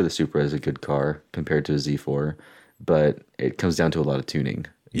 I'm sure the Supra is a good car compared to a Z4, but it comes down to a lot of tuning.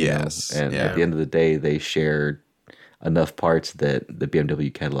 you know? Yes, And yeah. at the end of the day, they shared enough parts that the BMW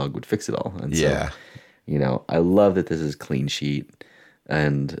catalog would fix it all. And Yeah. so, you know, I love that this is clean sheet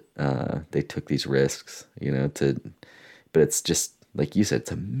and they took these risks, you know, but it's just, like you said,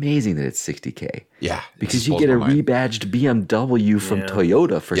 it's amazing that it's 60K. Yeah. Because It you blows get a my mind. rebadged BMW from Yeah.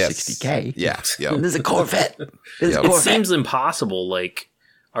 Toyota for Yes. 60K. Yeah. Yeah. And this is a Corvette. This is a Yep. It Corvette. seems impossible. Like,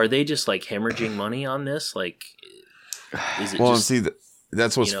 are they just like hemorrhaging money on this? Like, is it Well, just? and see,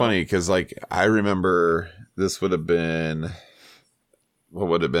 that's what's you know? funny because, like, I remember this would have been, what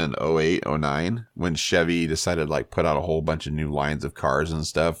would have been 08, 09 when Chevy decided to, like, put out a whole bunch of new lines of cars and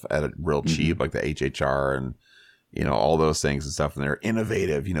stuff at a real cheap, like the HHR and, you know, all those things and stuff. And they're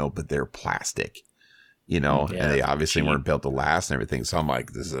innovative, you know, but they're plastic, you know, Yeah, and they obviously cheap. weren't built to last and everything. So I'm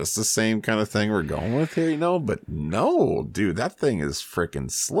like, is this the same kind of thing we're going with here, you know? But no, dude, that thing is freaking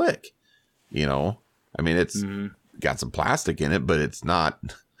slick, you know? I mean, it's got some plastic in it, but it's not,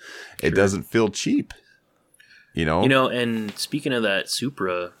 it doesn't feel cheap, you know? You know, and speaking of that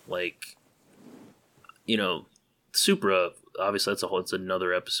Supra, like, you know, Supra, obviously it's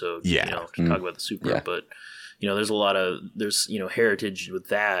another episode, Yeah. you know, to talk about the Supra, Yeah. but, you know, there's, you know, heritage with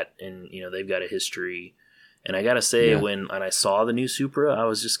that, and, you know, they've got a history, and I gotta say, Yeah. when I saw the new Supra, I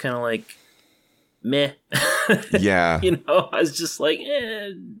was just kind of like, meh. Yeah. You know, I was just like,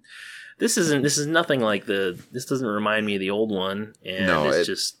 this is nothing like this doesn't remind me of the old one, and No, it's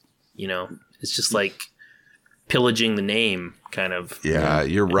just, you know, it's just like pillaging the name, kind of. Yeah,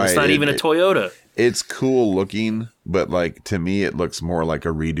 you're And right. It's not even a Toyota. It's cool looking, but like to me, it looks more like a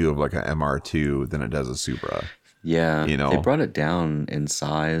redo of like a MR2 than it does a Supra. Yeah, You know? they brought it down in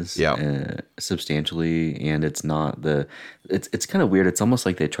size, Yeah. substantially, and it's not it's kind of weird. It's almost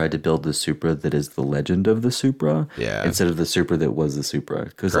like they tried to build the Supra that is the legend of the Supra, Yeah. instead of the Supra that was the Supra.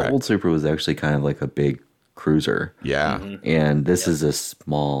 Because the Correct. old Supra was actually kind of like a big cruiser, Yeah, and this is a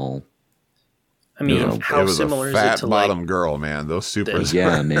small I mean, know, how it was similar a is fat it to bottom like girl, man. Those Supras.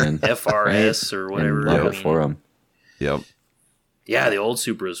 Yeah, man. FRS or whatever? And love I it mean, for them. Yep. yeah, the old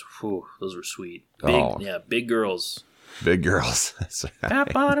Supras. Whew, those were sweet. Big, Oh. yeah, big girls. Big girls. That's right.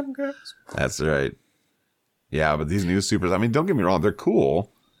 Fat bottom girls. That's right. Yeah, but these new Supras, I mean, don't get me wrong, they're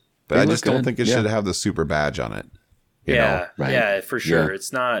cool, but They I look just don't good, think it yeah. should have the Super badge on it. You Yeah, know? Right. yeah, for sure. Yeah.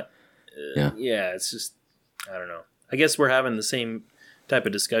 It's not. Yeah. Yeah, it's just. I don't know. I guess we're having the same type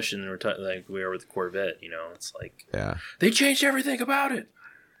of discussion like we are with the Corvette. You know, it's like Yeah. they changed everything about it.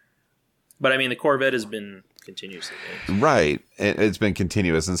 But I mean, the Corvette has been continuously made. Right. It's been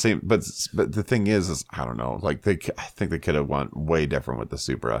continuous and same, but the thing is I don't know. Like I think they could have went way different with the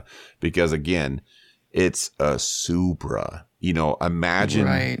Supra because again, it's a Supra. You know, imagine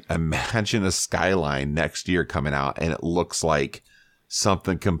a Skyline next year coming out and it looks like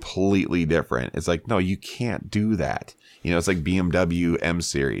something completely different. It's like, no, you can't do that. You know, it's like BMW M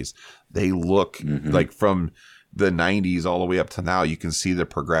Series. They look like from the 90s all the way up to now, you can see the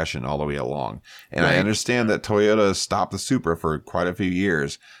progression all the way along. And I understand that Toyota stopped the Supra for quite a few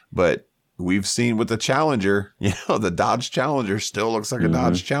years, but we've seen with the Challenger, you know, the Dodge Challenger still looks like a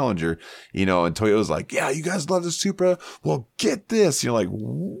Dodge Challenger, you know, and Toyota's like, yeah, you guys love the Supra. Well, get this. You're like,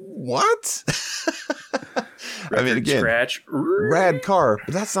 what? I mean, again, Scratch. rad car,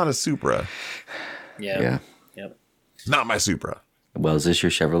 but that's not a Supra. Yeah. Yeah. Yep. Not my Supra. Well, is this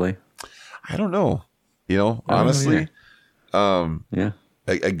your Chevrolet? I don't know. You know, I don't know honestly, Yeah.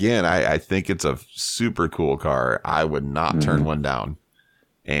 again, I think it's a super cool car. I would not turn one down.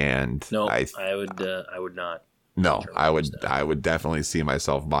 And No, I would not. no, I would definitely see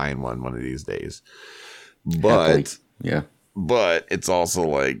myself buying one of these days. But Happily. Yeah. but it's also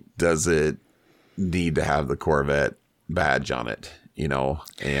like, does it need to have the Corvette badge on it? You know,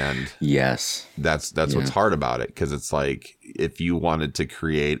 and Yes. that's what's hard about it, because it's like, if you wanted to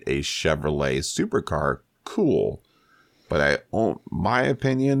create a Chevrolet supercar, cool, but my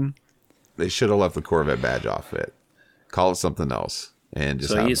opinion, they should have left the Corvette badge off it. Call it something else, and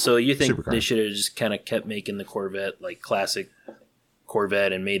just So you think supercar. they should have just kind of kept making the Corvette like classic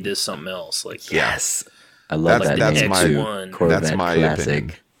Corvette and made this something else? Like Yes. I love that That's name my- too. X1. Corvette that's my Classic.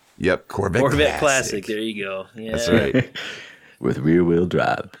 opinion. Yep, Corvette Classic. There you go. Yeah. That's right. with rear wheel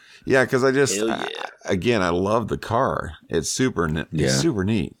drive. Yeah, because I just Hell yeah. again, I love the car. It's super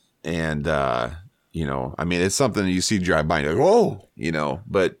neat, and you know, I mean, it's something you see drive by and you're like, whoa, you know.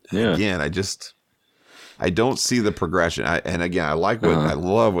 But again, I don't see the progression. And again, I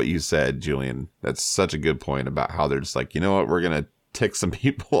love what you said, Julian. That's such a good point about how they're just like, you know what, we're gonna tick some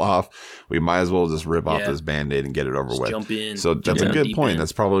people off. We might as well just rip off this Band-Aid and get it over Just with. jump in. So Jump that's a in good deep point. end.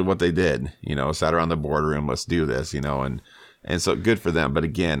 That's probably what they did. You know, sat around the boardroom, let's do this. You know, and so good for them. But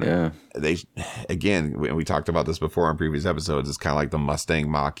again, we talked about this before on previous episodes. It's kind of like the Mustang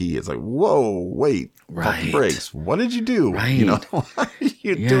Mach-E. It's like, whoa, wait, pump the brakes. What did you do? Right. You know, why are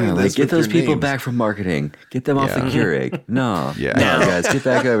you doing Yeah, this? like get with those your people names? back from marketing. Get them off the Keurig. No, Yeah. no, guys, get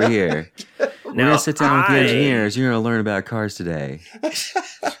back over here. We're Now, gonna sit down with the I- engineers. You're gonna learn about cars today.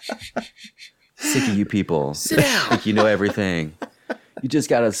 Sick of you people. Sit down. Think you know everything. You just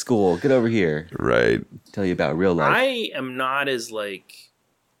got out of school. Get over here. Right. Tell you about real life. I am not as like,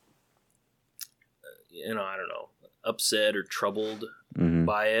 I don't know, upset or troubled Mhm.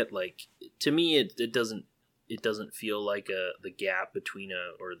 by it. Like, to me, it doesn't feel like the gap between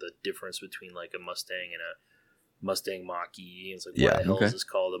or the difference between like a Mustang and a Mustang Mach-E. It's like, why the hell is this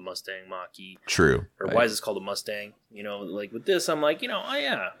called a Mustang Mach-E? True. Or why is this called a Mustang? You know, like with this, I'm like, oh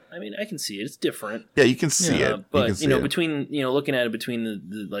yeah, I mean, I can see it. It's different. Yeah, you can see it. But between looking at it between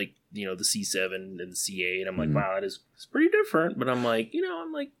the like the C7 and the C8, I'm like, wow, it's pretty different. But I'm like,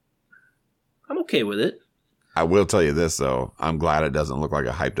 I'm okay with it. I will tell you this though, I'm glad it doesn't look like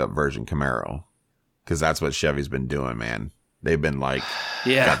a hyped up version Camaro, because that's what Chevy's been doing, man. They've been like,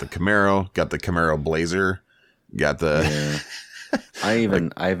 got the Camaro Blazer, got the. I even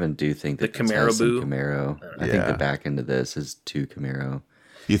do think that The this has some Camaro-Boo? Camaro. I think the back end of this is too Camaro.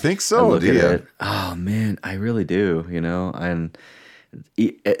 You think I so? look Do at you? it. Oh man, I really do. You know, and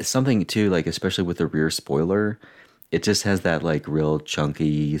something too, like especially with the rear spoiler, it just has that like real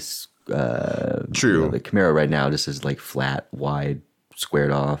chunky. True. The Camaro right now just is like flat, wide,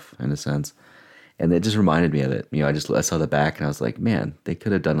 squared off in a sense, and it just reminded me of it. You know, I saw the back and I was like, man, they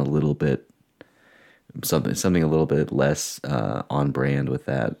could have done a little bit something a little bit less on brand with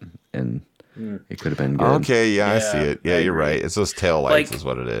that, and it could have been good. Okay, yeah, I see Yeah, it. Yeah, I you're agree. right. It's those tail lights Like- is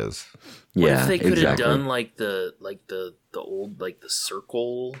what it is. What Yeah, if they could have exactly. done like the old like the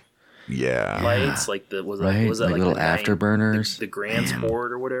circle Yeah. lights, like the was that Right, was that like like little the nine- afterburners. the Grand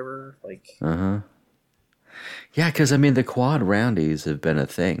Sport or whatever? Like, Yeah, because I mean the quad roundies have been a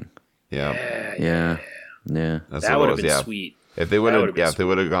thing. Yeah. Yeah. That's That what would it have was, been sweet. If they would have, would've been if they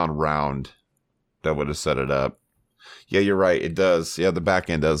would have gone round, that would have set it up. Yeah, you're right. It does. Yeah, the back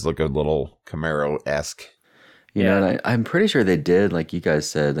end does look a little Camaro-esque. You know, and I'm pretty sure they did, like you guys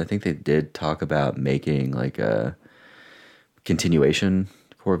said, I think they did talk about making like a continuation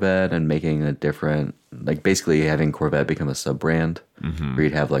Corvette and making a different, like basically having Corvette become a sub-brand where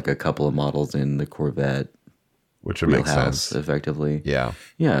you'd have like a couple of models in the Corvette Which would make wheelhouse, sense. effectively. Yeah.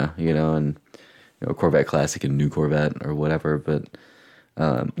 Yeah, you know, and Corvette Classic and New Corvette or whatever. But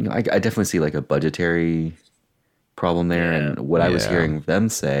I definitely see like a budgetary problem there. And what I was hearing them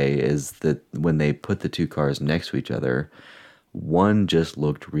say is that when they put the two cars next to each other, one just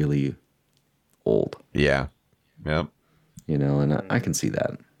looked really old. Yeah. Yep. And I can see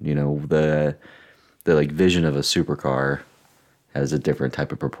that. The like vision of a supercar has a different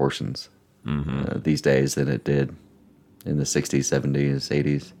type of proportions these days than it did in the 60s, 70s,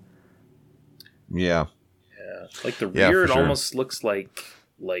 80s. Yeah. Yeah. Like the rear, for it sure. almost looks like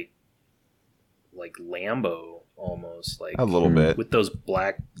Lambo almost, like A little bit. with those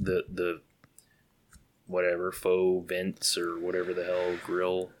black the whatever faux vents or whatever the hell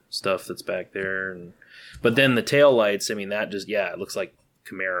grill stuff that's back there, but then the tail lights, I mean, that just it looks like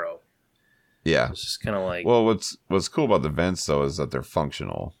Camaro. Yeah. It's just kind of like, Well, what's cool about the vents though is that they're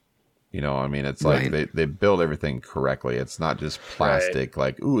functional. I mean, it's like they build everything correctly. It's not just plastic.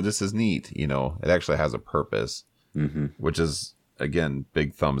 Like, ooh, this is neat. It actually has a purpose, which is again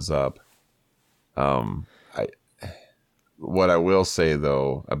big thumbs up. What I will say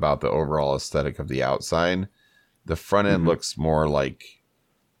though about the overall aesthetic of the outside, the front end looks more like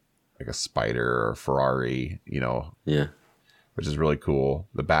a Spider or a Ferrari. Yeah. Which is really cool.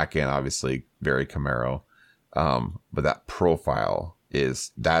 The back end, obviously, very Camaro. But that profile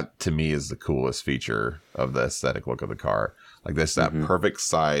that to me is the coolest feature of the aesthetic look of the car. Like this, that perfect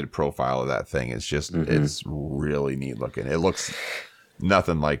side profile of that thing is just, it's really neat looking. It looks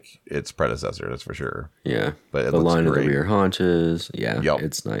nothing like its predecessor, that's for sure. Yeah. But it the looks line great. of the rear haunches. Yeah. Yep.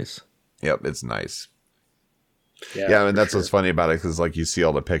 It's nice. Yep, it's nice. Yeah, and that's what's funny about it, because like you see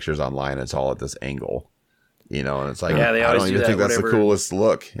all the pictures online, it's all at this angle. And it's like, they I always don't do even that, think that's the whatever coolest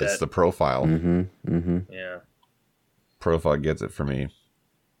look. It's the profile. yeah. Profile gets it for me.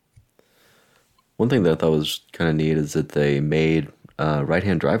 One thing that I thought was kind of neat is that they made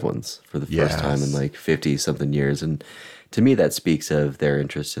right-hand drive ones for the first time in like 50-something years. And to me, that speaks of their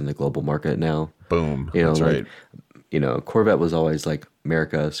interest in the global market now. Boom. That's right. Corvette was always like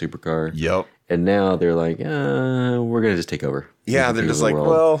America supercar. Yep. And now they're like, we're going to just take over. Yeah, they're Take just over like, the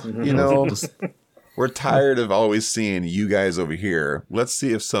world. well, we're tired of always seeing you guys over here. Let's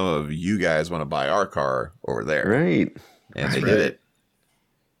see if some of you guys want to buy our car over there. Right. And they did it.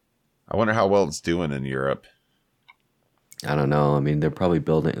 I wonder how well it's doing in Europe. I don't know. I mean, they're probably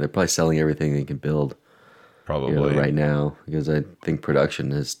selling everything they can build. Probably. Right now, because I think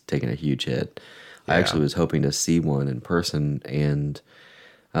production has taken a huge hit. I actually was hoping to see one in person, and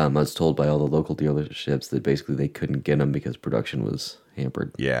I was told by all the local dealerships that basically they couldn't get them because production was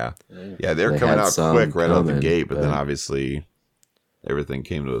hampered. Yeah. Yeah, they're They coming had out some quick right out the coming, gate, but then but- obviously everything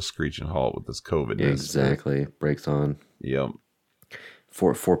came to a screeching halt with this COVID. Exactly. Brakes on. Yep.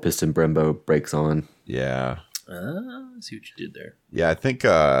 Four piston Brembo brakes on. Yeah. I see what you did there. Yeah, I think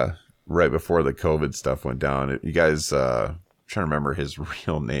right before the COVID stuff went down, you guys, trying to remember his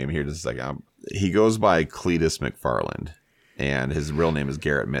real name here just a second. He goes by Cletus McFarland, and his real name is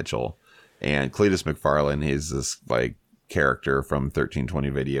Garrett Mitchell. And Cletus McFarland is this like character from 1320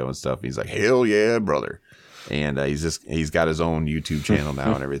 video and stuff. He's like, hell yeah, brother. And he's got his own YouTube channel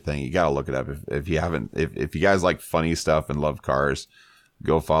now and everything. You got to look it up. If you haven't, if you guys like funny stuff and love cars,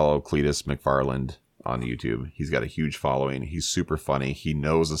 go follow Cletus McFarland on YouTube. He's got a huge following. He's super funny. He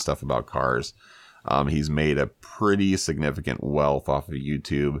knows the stuff about cars. He's made a pretty significant wealth off of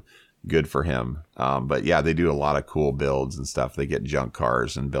YouTube. Good for him. But yeah, they do a lot of cool builds and stuff. They get junk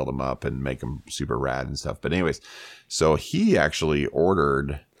cars and build them up and make them super rad and stuff. But anyways, so he actually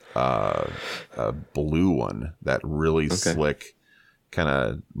ordered a blue one, that really slick, kind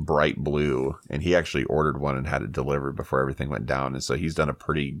of bright blue, and he actually ordered one and had it delivered before everything went down. And so he's done a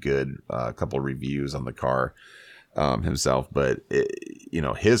pretty good couple of reviews on the car himself. But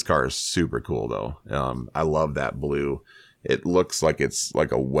his car is super cool though. I love that blue. It looks like it's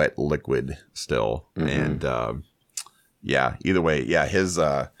like a wet liquid still. And either way, his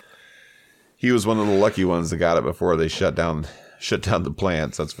he was one of the lucky ones that got it before they shut down the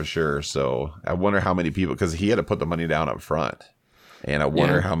plants, that's for sure. So I wonder how many people, because he had to put the money down up front. And I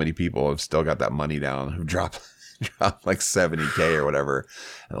wonder how many people have still got that money down who dropped like $70K or whatever.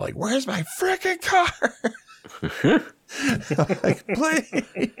 And they're like, where's my freaking car? Like,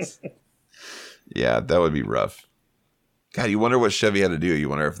 please. Yeah, that would be rough. God, you wonder what Chevy had to do. You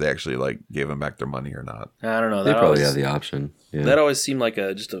wonder if they actually like gave them back their money or not. I don't know. They That probably always, have the option. Yeah. that always seemed like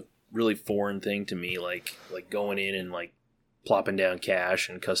just a really foreign thing to me. Like going in and like plopping down cash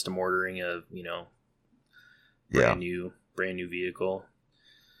and custom ordering a brand new vehicle.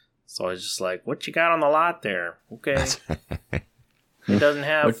 So I was just like, "What you got on the lot there?" Okay, it doesn't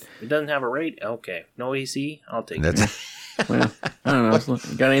have a rate. Okay, no AC. I'll take it. Well, I don't know.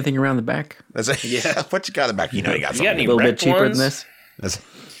 You got anything around the back? That's it. Yeah. What you got in the back? You know, you got You got something. any A little bit wrecked cheaper ones? than this. That's-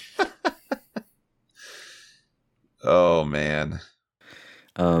 oh man.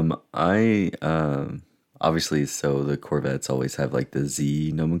 Obviously, so the Corvettes always have like the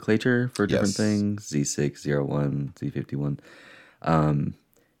Z nomenclature for different Yes. things: Z6, Z01, Z51.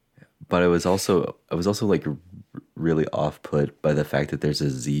 But I was also like really off put by the fact that there's a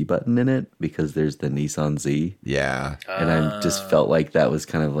Z button in it because there's the Nissan Z, Yeah. and I just felt like that was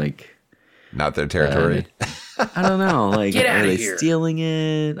kind of like, Not their territory. I don't know, like Get are outta they here. stealing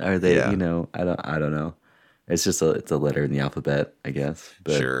it? Are they, Yeah. I don't know. It's just it's a letter in the alphabet, I guess.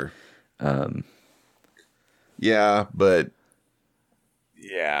 But, Sure. Yeah, but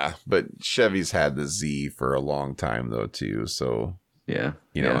Chevy's had the Z for a long time though too. So Yeah,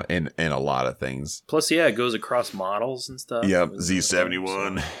 you know, in a lot of things. Plus, yeah, it goes across models and stuff. Yep, So-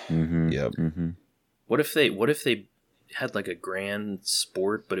 Z71. Mm-hmm. Yep. Mm-hmm. What if they had like a Grand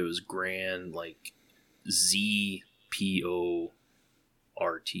Sport, but it was Grand like ZPORT?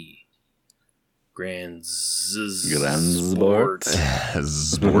 Grand Sport.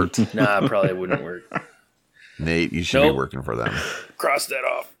 Sport. Nah, probably wouldn't work. Nate, you should be Nope. working for them. Cross that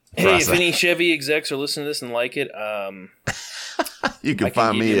off. Hey, Cross if that. any Chevy execs are listening to this and like it, You can I can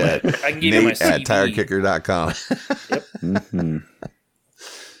find give me you at I can give you my Nate at CV. tirekicker.com. Mm-hmm.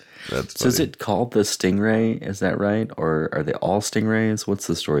 That's So is funny. it called the Stingray? Is that right? Or are they all Stingrays? What's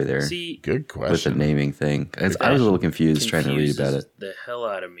the story there See, Good with the question. naming thing? 'Cause I was a little confused trying to read about confuses it. the hell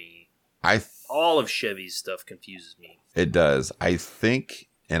out of me. I All of Chevy's stuff confuses me. It does. I think,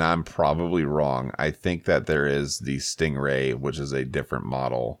 and I'm probably wrong, I think that there is the Stingray, which is a different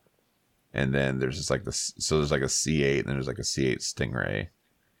model. And then there's just like there's like a C8 and then there's like a C8 Stingray.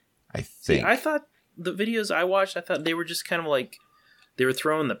 I think. I thought the videos I watched, I thought they were just kind of like they were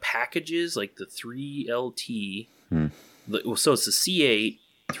throwing the packages like the 3LT. So it's the C8,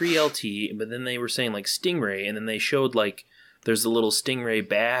 3LT, but then they were saying like Stingray, and then they showed like there's a little Stingray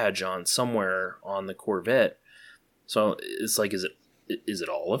badge on somewhere on the Corvette. So it's like, is it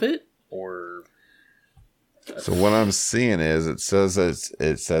all of it or? So what I'm seeing is it says it's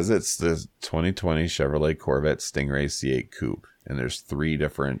the 2020 Chevrolet Corvette Stingray C8 Coupe, and there's 3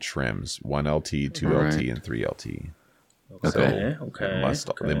 different trims: 1LT, 2LT, Right. and 3LT. Okay.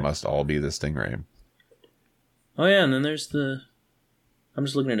 They must all be the Stingray. Oh yeah, and then there's I'm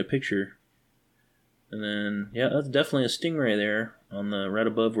just looking at a picture. And then yeah, that's definitely a Stingray there on the right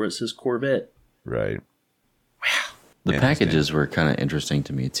above where it says Corvette. Right. The Yeah, packages were kind of interesting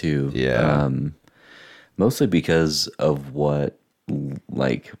to me too. Yeah. Mostly because of what,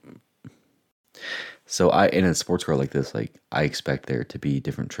 like, so in a sports car like this, like, I expect there to be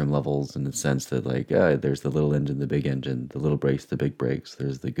different trim levels in the sense that, like, there's the little engine, the big engine, the little brakes, the big brakes,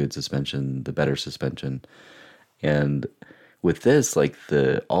 there's the good suspension, the better suspension. And with this, like,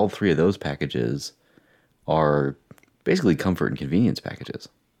 all 3 of those packages are basically comfort and convenience packages.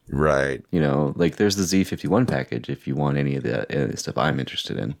 Right. You know, like there's the Z51 package if you want any of the stuff I'm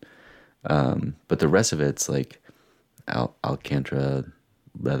interested in. But the rest of it's like Alcantara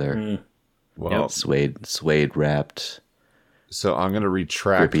leather, Well, suede wrapped. so I'm going to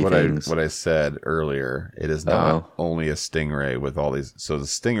retract Grippy things. what I said earlier. It is not only a Stingray with all these. So the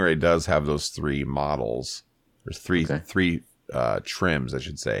Stingray does have those 3 models. There's three trims, I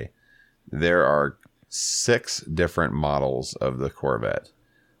should say. There are 6 different models of the Corvette.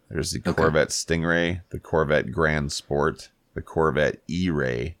 There's the Corvette Stingray, the Corvette Grand Sport, the Corvette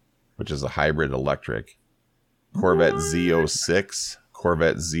E-Ray, which is a hybrid electric, Corvette Z06,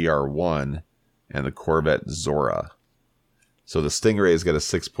 Corvette ZR1, and the Corvette Zora. So the Stingray's got a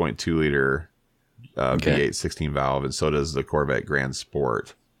 6.2 liter V8 16 valve, and so does the Corvette Grand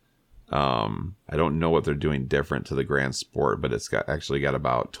Sport. I don't know what they're doing different to the Grand Sport, but it's actually got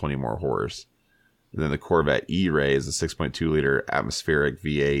about 20 more horse. And then the Corvette E-Ray is a 6.2 liter atmospheric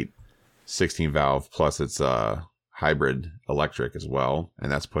V8 16 valve, plus it's a hybrid electric as well, and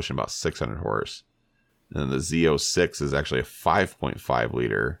that's pushing about 600 horse. And then the Z06 is actually a 5.5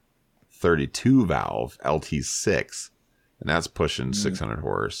 liter 32 valve LT6, and that's pushing 600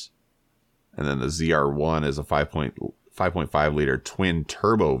 horse. And then the ZR1 is a 5.5 liter twin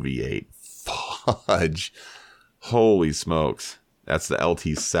turbo V8. Fuck. fudge. Holy smokes. That's the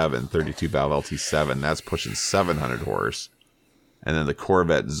LT7, 32 valve LT7. That's pushing 700 horse. And then the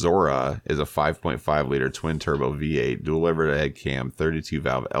Corvette Zora is a 5.5 liter twin turbo V8 dual overhead cam 32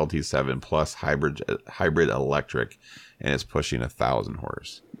 valve LT7 plus hybrid electric, and it's pushing 1,000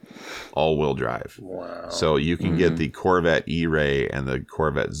 horse. All wheel drive. Wow. So you can get the Corvette E-Ray and the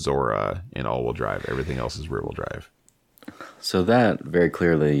Corvette Zora in all wheel drive. Everything else is rear wheel drive. So that very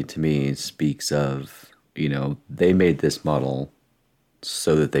clearly to me speaks of, you know, they made this model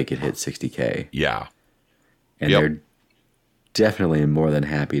so that they could hit 60K. Yeah. And they're definitely more than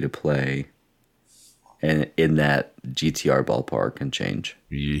happy to play and in that GTR ballpark and change.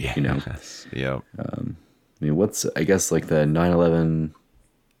 Yeah. You know? Yep. I mean, I guess like the 911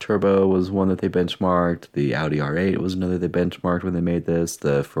 Turbo was one that they benchmarked. The Audi R8 was another they benchmarked when they made this.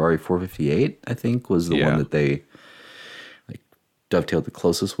 The Ferrari 458, I think, was the one that they like dovetailed the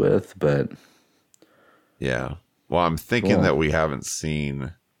closest with. But yeah. Well, I'm thinking that we haven't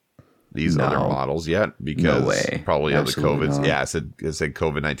seen these other models yet because probably of the COVID. Not. Yeah, it said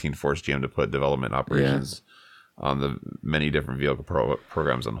COVID-19 forced GM to put development operations on the many different vehicle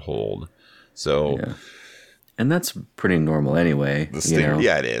programs on hold. So. Yeah. And that's pretty normal anyway. The Stinger,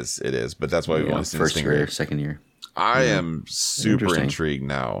 yeah, it is. It is. But that's why we've only seen first the Stinger. year, second year. I am super intrigued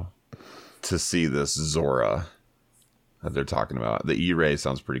now to see this Zora that they're talking about. The E-Ray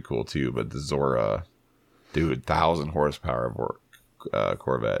sounds pretty cool too, but the Zora, dude, 1,000 horsepower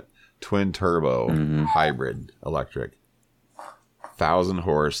Corvette, twin turbo, hybrid, electric, 1,000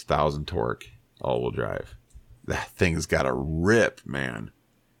 horse, 1,000 torque, all wheel drive. That thing's got a rip, man.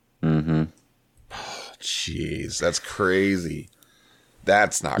 Mm-hmm. Oh, jeez, that's crazy.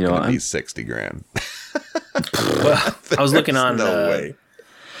 That's not going to be 60 grand. Well, I was looking on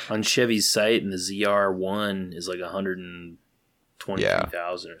on Chevy's site, and the ZR1 is like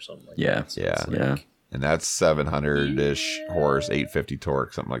 123,000 or something like that. So yeah. And that's 700-ish horse, 850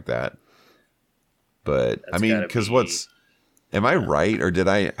 torque, something like that. But I mean, because am I right, or did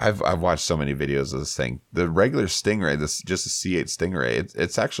I've watched so many videos of this thing. The regular Stingray, just a C8 Stingray,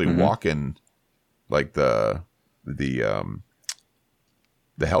 it's actually walking like the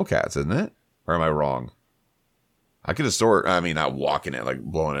Hellcats, isn't it? Or am I wrong? I could have not walking it, like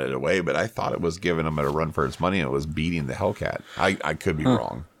blowing it away, but I thought it was giving them a run for its money and it was beating the Hellcat. I could be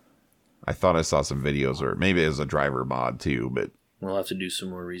wrong. I thought I saw some videos, or maybe it was a driver mod too, but we'll have to do some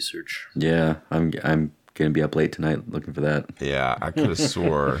more research. Yeah, I'm gonna be up late tonight looking for that. Yeah, I could have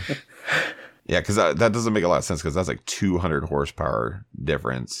swore. Yeah, because that doesn't make a lot of sense because that's like 200 horsepower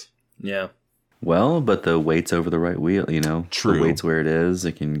difference. Yeah. Well, but the weight's over the right wheel, you know. True. The weight's where it is.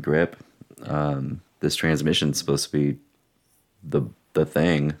 It can grip. This transmission's supposed to be the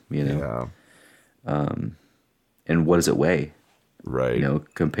thing, you know. Yeah. And what does it weigh? Right. You know,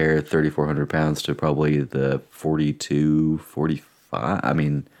 compare 3,400 pounds to probably the 42, 45. I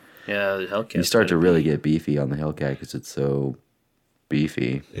mean, yeah, the Hellcat. You start to really get beefy on the Hellcat because it's so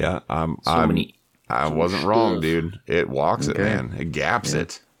beefy. Yeah, I wasn't wrong, dude. It walks it, man. It gaps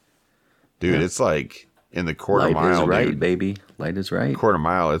it. Dude, it's like in the quarter mile. Light is right, dude. Baby. Light is right. Quarter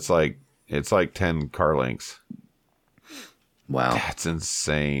mile, it's like 10 car lengths. Wow. That's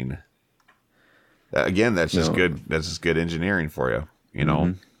insane. Again, that's just good. That's just good engineering for you. You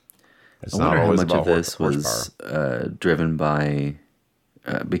know, it's not always about this was driven by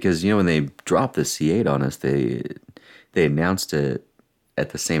because when they dropped the C8 on us, they announced it at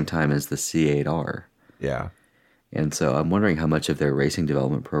the same time as the C8R. Yeah. And so I'm wondering how much of their racing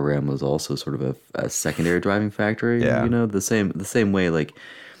development program was also sort of a secondary driving factor. Yeah. You know, the same way, like,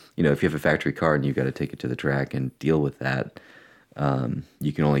 you know, if you have a factory car and you've got to take it to the track and deal with that,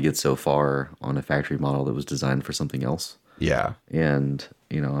 you can only get so far on a factory model that was designed for something else. Yeah. And,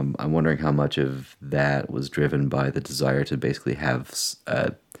 you know, I'm wondering how much of that was driven by the desire to basically have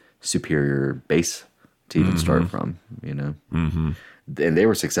a superior base to even start from, you know. Mm-hmm. And they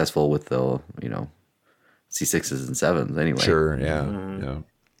were successful with the, you know, C6s and 7s anyway. Sure, yeah. Yeah.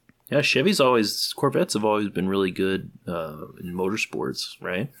 Yeah, Corvettes have always been really good in motorsports,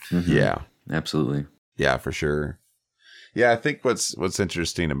 right? Mm-hmm. Yeah, absolutely. Yeah, for sure. Yeah, I think what's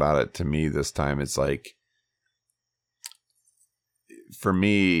interesting about it to me this time, it's like, for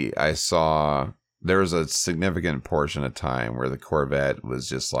me, I saw there was a significant portion of time where the Corvette was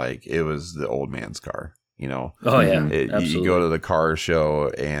just like, it was the old man's car. You know, you go to the car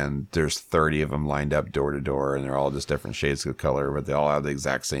show and there's 30 of them lined up door to door, and they're all just different shades of color, but they all have the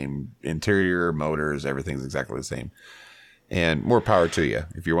exact same interior, motors, everything's exactly the same. And more power to you.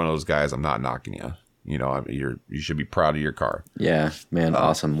 If you're one of those guys, I'm not knocking you. You know, I mean, you should be proud of your car. Yeah, man,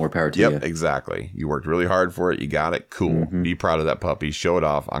 awesome. More power to you. Yep, exactly. You worked really hard for it. You got it. Cool. Be proud of that puppy. Show it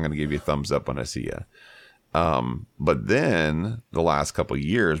off. I'm going to give you a thumbs up when I see you. But then the last couple of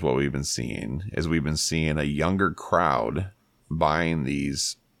years, what we've been seeing is a younger crowd buying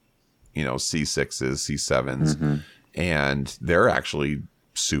these, you know, C6s, C7s, and they're actually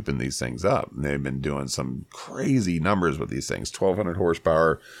souping these things up. And they've been doing some crazy numbers with these things, 1,200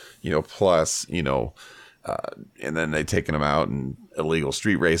 horsepower, you know, plus, you know, and then they taking them out and illegal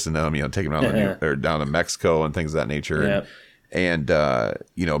street racing them, you know, taking them out they're down to Mexico and things of that nature. Yep. And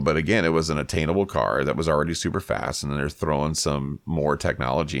you know, but again, it was an attainable car that was already super fast, and then they're throwing some more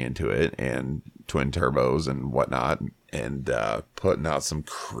technology into it and twin turbos and whatnot, and putting out some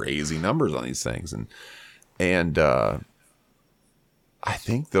crazy numbers on these things. And I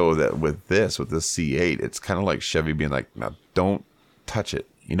think though that with this C8, it's kind of like Chevy being like, now don't touch it.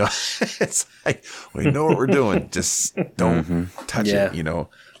 You know, it's like, we know what we're doing. Just don't touch it. You know,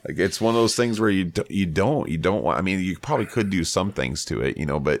 like it's one of those things where you don't want, I mean, you probably could do some things to it, you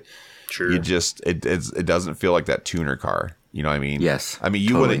know, but you just, it doesn't feel like that tuner car. You know what I mean? Yes. I mean,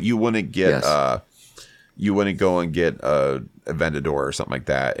 you wouldn't get, you wouldn't go and get a Aventador or something like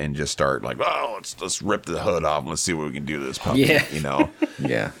that and just start like, oh, let's rip the hood off and let's see what we can do to this puppy. Yeah. You know?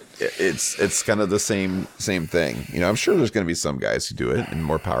 Yeah. It's kind of the same thing. You know, I'm sure there's going to be some guys who do it, and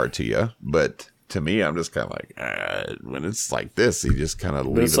more power to you. But to me, I'm just kind of like, when it's like this, you just kind of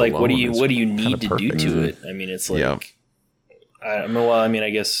leave it alone. It's like, what do you need to do to it? I mean, it's like, I mean, I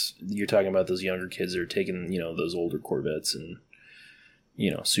guess you're talking about those younger kids that are taking, you know, those older Corvettes and,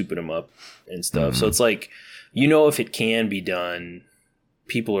 you know, souping them up and stuff. So it's like, you know, if it can be done,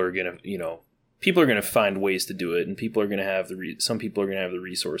 people are going to find ways to do it, and people are going to have some people are going to have the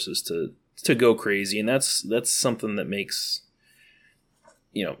resources to go crazy. And that's something that makes,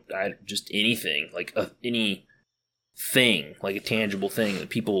 you know, just anything like any thing, like a tangible thing that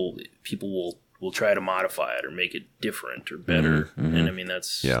people will try to modify it or make it different or better. And I mean,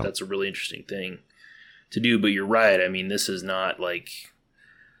 that's a really interesting thing to do, but you're right. I mean, this is not like,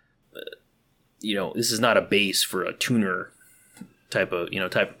 you know, this is not a base for a tuner type of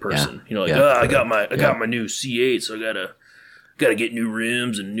person. You know, like, I got my new C8, so I gotta get new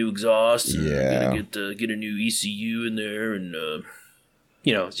rims and new exhaust. And gotta get a new ECU in there, and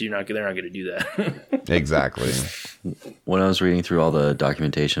you know, so they're not gonna do that. Exactly. When I was reading through all the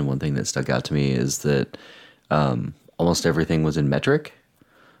documentation, one thing that stuck out to me is that almost everything was in metric,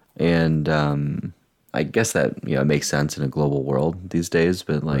 and I guess that, you know, makes sense in a global world these days.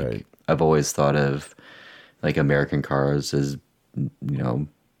 But like, I've always thought of like American cars as, you know,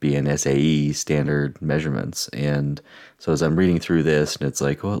 being SAE standard measurements. And so as I'm reading through this, and it's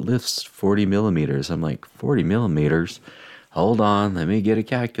like, well, it lifts 40 millimeters. I'm like, 40 millimeters? Hold on, let me get a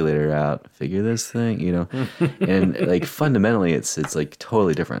calculator out, figure this thing, you know. And like fundamentally, it's like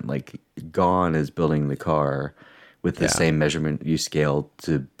totally different. Like Gone is building the car with the same measurement you scale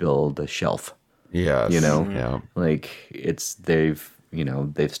to build a shelf. Yes. You know, like they've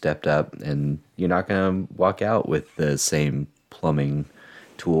stepped up, and you're not going to walk out with the same plumbing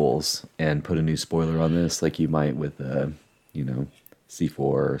tools and put a new spoiler on this like you might with a, you know, C4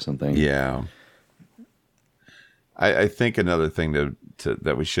 or something. Yeah. I think another thing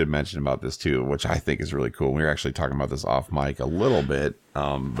that we should mention about this too, which I think is really cool. We were actually talking about this off mic a little bit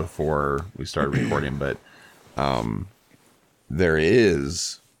before we started recording, but there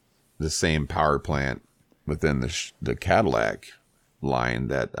is the same power plant within the Cadillac line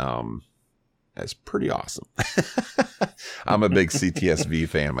that is pretty awesome. I'm a big CTSV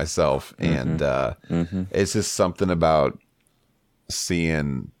fan myself, and it's just something about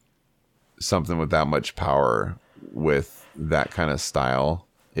seeing something with that much power with that kind of style.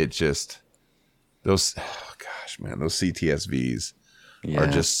 It just, those CTSVs are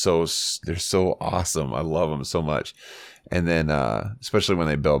just they're so awesome. I love them so much. And then, especially when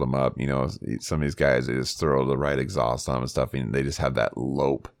they build them up, you know, some of these guys, they just throw the right exhaust on them and stuff, and they just have that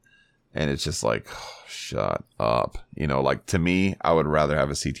lope. And it's just like, oh, shut up. You know, like to me, I would rather have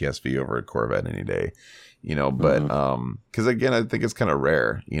a CTSV over a Corvette any day, you know, but, cause again, I think it's kind of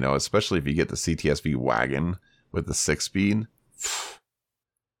rare, you know, especially if you get the CTSV wagon with the 6-speed.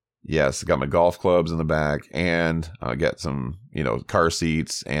 Yes, I got my golf clubs in the back, and I got some, you know, car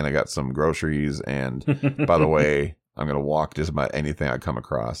seats, and I got some groceries. And by the way, I'm going to walk just about anything I come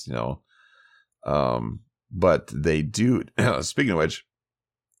across, you know. But they do, speaking of which,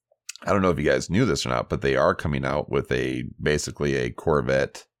 I don't know if you guys knew this or not, but they are coming out with basically a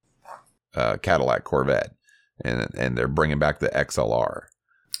Corvette, Cadillac Corvette, and they're bringing back the XLR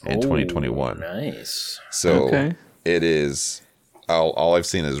in 2021. Nice. So it is, all I've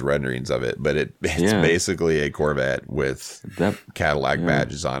seen is renderings of it, but it's basically a Corvette with Cadillac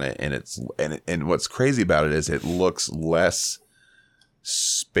badges on it, and what's crazy about it is it looks less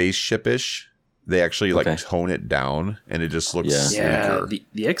spaceship-ish. They actually like tone it down, and it just looks sleeker.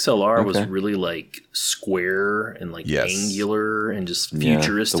 The XLR was really like square and like angular and just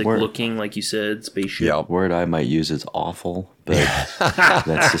futuristic looking, like you said, spaceship. The word I might use is awful, but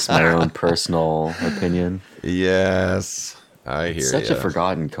that's just my own personal opinion. Yes, I hear you. Such a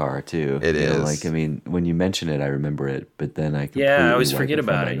forgotten car too. It is. Like, I mean, when you mention it, I remember it, but then I completely I always forget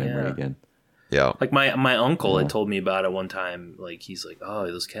about it. Again. Yeah. Like my uncle had told me about it one time. Like he's like, oh,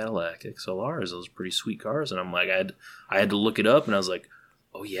 those Cadillac XLRs, those pretty sweet cars. And I'm like, I had to look it up, and I was like,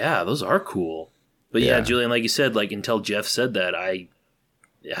 oh yeah, those are cool. But yeah, Julian, like you said, like until Jeff said that, I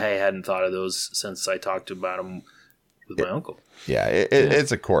hadn't thought of those since I talked about them with my uncle. Yeah,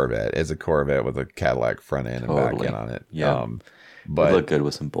 it's a Corvette. It's a Corvette with a Cadillac front end and back end on it. Yeah. But it looked good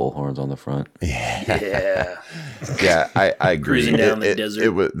with some bullhorns on the front. Yeah, I agree. Cruising down the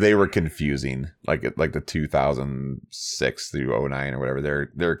desert. They were confusing, like the 2006 through 09 or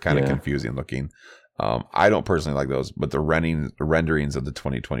whatever. They're kind of confusing looking. I don't personally like those, but the renderings of the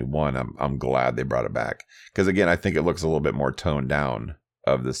 2021, I'm glad they brought it back, because again, I think it looks a little bit more toned down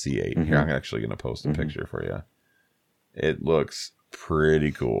of the C8. Mm-hmm. Here, I'm actually going to post a picture for you. It looks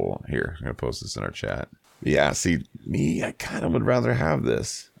pretty cool. Here, I'm going to post this in our chat. Yeah, see, me, I kind of would rather have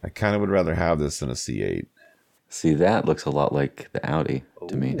this. I kind of would rather have this than a C8. See, that looks a lot like the Audi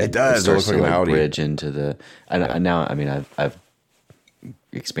to me. It does. It looks like an Audi. Bridge into the. And now, I mean, I've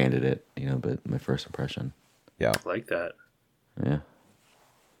expanded it, but my first impression. Yeah, I like that. Yeah,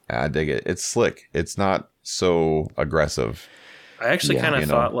 I dig it. It's slick. It's not so aggressive. I actually kind of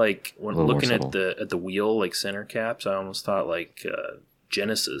thought like when looking at the wheel, like center caps, I almost thought like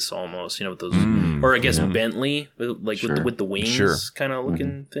Genesis almost, with those, or I guess Bentley, like with the wings kind of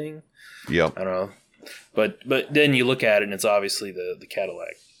looking thing. Yep. I don't know, but then you look at it and it's obviously the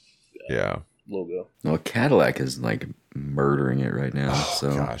Cadillac. Logo. Well, Cadillac is like murdering it right now. Oh,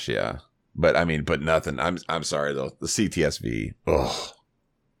 so gosh, yeah. But I mean, but nothing. I'm sorry though. The CTSV. Oh,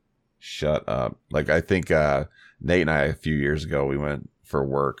 shut up. Like I think Nate and I a few years ago we went for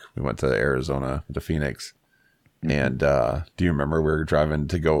work. We went to Arizona, to Phoenix. And do you remember we were driving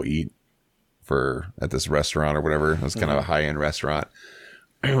to go eat at this restaurant or whatever? It was kind of a high end restaurant.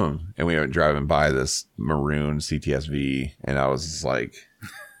 And we went driving by this maroon CTSV, and I was just like,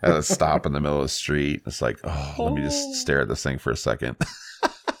 at a stop in the middle of the street. It's like, let me just stare at this thing for a second.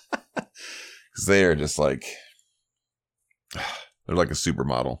 Because they are just like, they're like a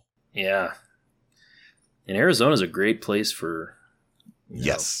supermodel. Yeah. And Arizona's a great place for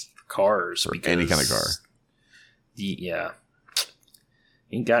cars. For any kind of car. Yeah.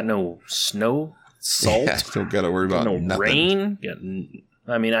 Ain't got no snow, salt. Yeah, don't got to worry about nothing. Rain.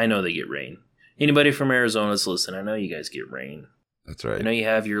 I mean, I know they get rain. Anybody from Arizona that's listening, I know you guys get rain. That's right. I know you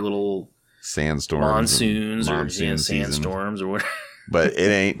have your little sandstorms, monsoons or sandstorms or whatever. But it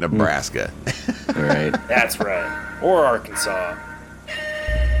ain't Nebraska. Right. That's right. Or Arkansas.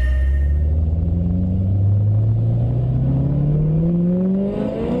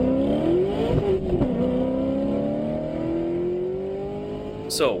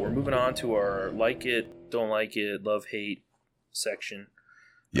 So we're moving on to our like it, don't like it, love, hate section.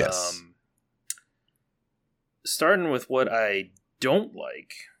 Yes. Starting with what I don't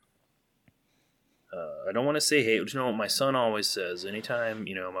like. I don't want to say hate, but what my son always says. Anytime,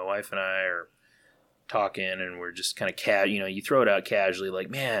 my wife and I are talking and we're just kind of you throw it out casually like,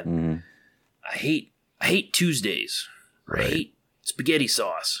 man, I hate Tuesdays. Or I hate spaghetti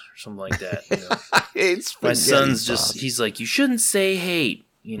sauce or something like that. I hate spaghetti My son's sauce. he's like, you shouldn't say hate.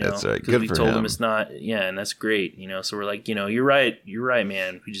 That's right. Because we told him it's not, and that's great, So we're like, you're right,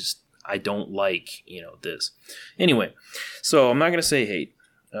 man. I don't like, this. Anyway, so I'm not going to say hate.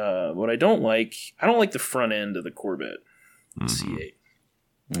 What I don't like the front end of the Corvette C8.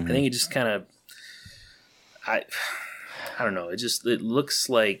 I think it just kind of, I don't know. It looks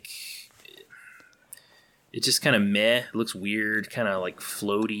like, it just kind of meh. It looks weird, kind of like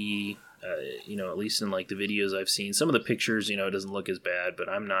floaty. At least in like the videos I've seen, some of the pictures, it doesn't look as bad, but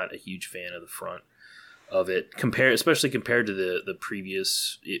I'm not a huge fan of the front of it, especially compared to the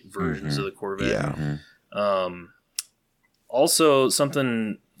previous versions of the Corvette. Yeah. Also,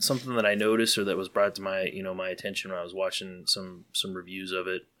 something that I noticed or that was brought to my my attention when I was watching some reviews of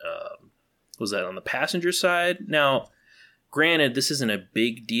it was that on the passenger side. Now, granted, this isn't a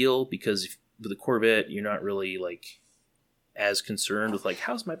big deal because with the Corvette, you're not really like as concerned with like,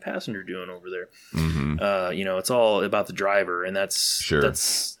 how's my passenger doing over there? It's all about the driver, and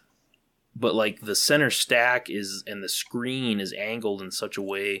that's but like the center stack is, and the screen is angled in such a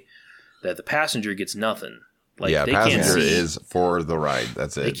way that the passenger gets nothing. Like yeah, they can't passenger see, is for the ride.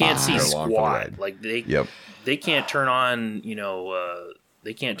 That's it. they can't see They're along for the squat. ride. Like Yep. they can't turn on,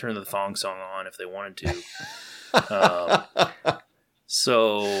 they can't turn the thong song on if they wanted to.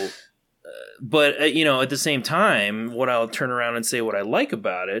 But at the same time, what I'll turn around and say what I like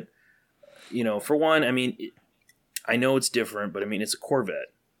about it, for one, I mean, I know it's different, but I mean, it's a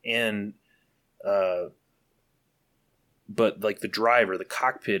Corvette, and but like the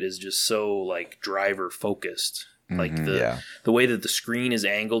cockpit is just so like driver focused, like the way that the screen is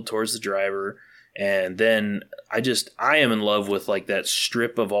angled towards the driver. And then I am in love with like that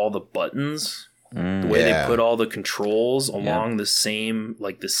strip of all the buttons, the way they put all the controls along the same,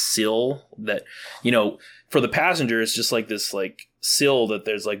 like the sill that, for the passenger, it's just like this like sill that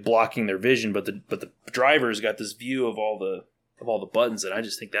there's like blocking their vision. But the driver's got this view of all the buttons. And I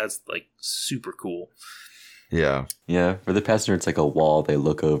just think that's like super cool. Yeah. Yeah. For the passenger, it's like a wall. They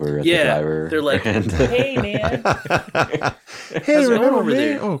look over at the driver. They're like, hey man. Hey, how's it going over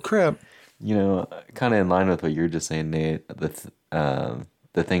there? Oh crap. Kind of in line with what you were just saying, Nate, the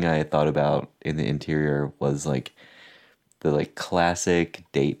thing I thought about in the interior was like the like classic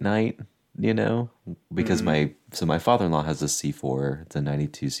date night, because my father-in-law has a C4, it's a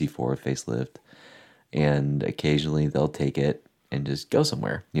 92 C4 facelift, and occasionally they'll take it and just go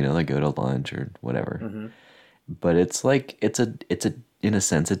somewhere, they go to lunch or whatever. But it's like, it's a in a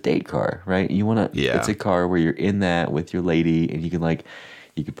sense a date car, right? It's a car where you're in that with your lady and you can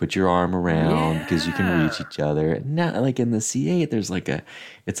put your arm around because you can reach each other. Not like in the C8, there's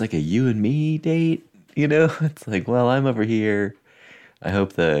it's like a you and me date, It's like, well, I'm over here. I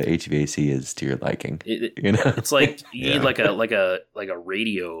hope the HVAC is to your liking. It's like you need like a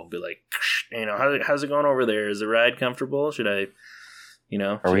radio. Be like, how's it going over there? Is the ride comfortable? Should I,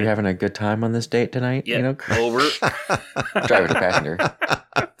 Are we having a good time on this date tonight? Yeah, over. Driver to passenger.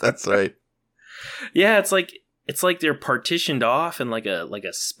 That's right. Yeah, it's like they're partitioned off in like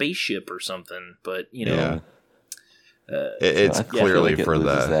a spaceship or something, but it's clearly for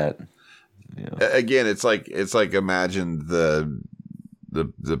that. Again, it's like imagine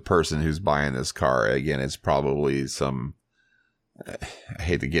the person who's buying this car. Again, it's probably some. I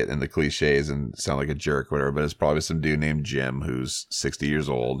hate to get into cliches and sound like a jerk or whatever, but it's probably some dude named Jim who's 60 years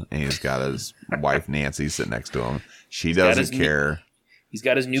old and he's got his wife Nancy sitting next to him. She doesn't care. He's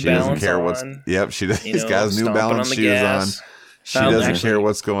got his New She Balance doesn't care on. what's. Yep, he's got his New Balance shoes on. She doesn't care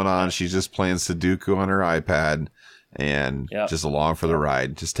what's going on. She's just playing Sudoku on her iPad and just along for the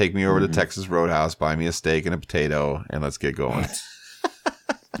ride. Just take me over to Texas Roadhouse, buy me a steak and a potato, and let's get going.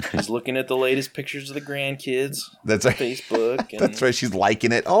 She's looking at the latest pictures of the grandkids. That's on right. Facebook. And that's right. She's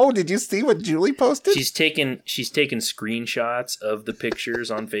liking it. Oh, did you see what Julie posted? She's taking screenshots of the pictures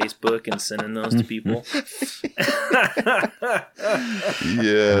on Facebook and sending those to people.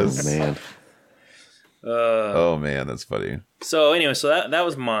 Yes. Oh man. Oh man, that's funny. So anyway, that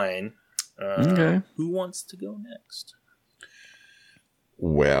was mine. Okay. Who wants to go next?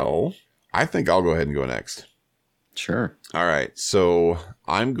 Well, I think I'll go ahead and go next. Sure. All right. So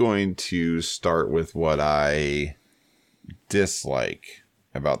I'm going to start with what I dislike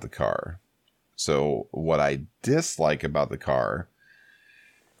about the car. So what I dislike about the car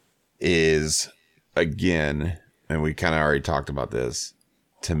is, again, and we kind of already talked about this,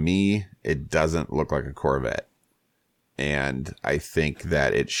 to me, it doesn't look like a Corvette. And I think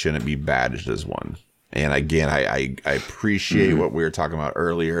that it shouldn't be badged as one. And again, I appreciate what we were talking about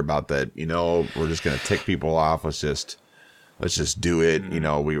earlier about that, we're just going to tick people off. Let's just do it.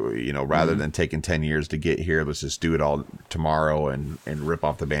 Rather than taking 10 years to get here, let's just do it all tomorrow and rip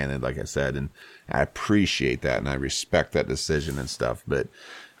off the Band-Aid, like I said. And I appreciate that and I respect that decision and stuff. But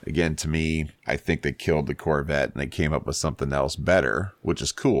again, to me, I think they killed the Corvette and they came up with something else better, which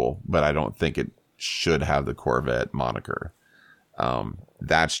is cool, but I don't think it should have the Corvette moniker.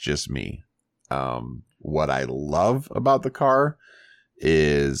 That's just me. What I love about the car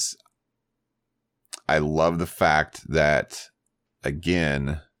is I love the fact that,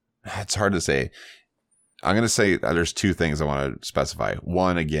 again, it's hard to say. I'm going to say there's two things I want to specify.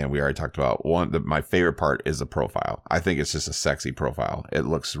 One, again, we already talked about. My favorite part is the profile. I think it's just a sexy profile. It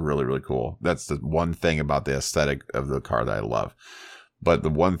looks really, really cool. That's the one thing about the aesthetic of the car that I love. But the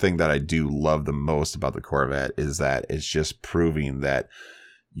one thing that I do love the most about the Corvette is that it's just proving that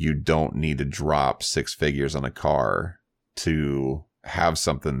you don't need to drop six figures on a car to have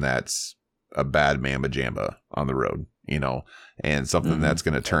something that's a bad mamba jamba on the road, and something that's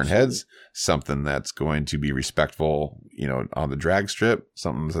going to turn heads, something that's going to be respectful, on the drag strip,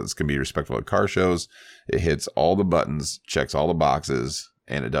 something that's going to be respectful at car shows. It hits all the buttons, checks all the boxes,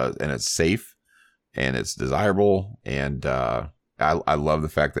 and it does, and it's safe, and it's desirable, and I love the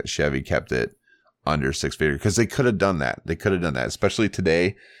fact that Chevy kept it under six figure, because they could have done that. They could have done that, especially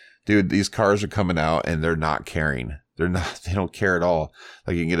today, dude. These cars are coming out and they're not caring. They don't care at all.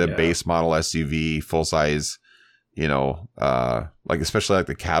 Like you can get a base model SUV, full size, you know, like especially like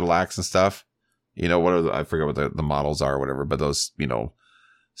the Cadillacs and stuff. You know, I forget what the models are or whatever, but those, you know,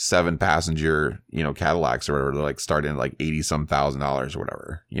 7-passenger, you know, Cadillacs or whatever, they're like starting at like $80-some thousand or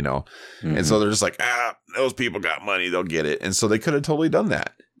whatever, you know. Mm-hmm. And so they're just like, those people got money, they'll get it. And so they could have totally done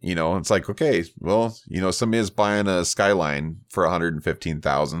that. You know, it's like, okay, well, you know, somebody is buying a Skyline for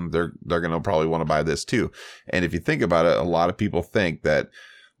 $115,000. They're going to probably want to buy this too. And if you think about it, a lot of people think that,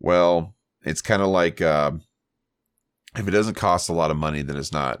 well, it's kind of like, if it doesn't cost a lot of money, then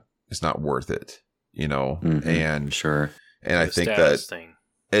it's not worth it, you know? Mm-hmm. And sure. And I think that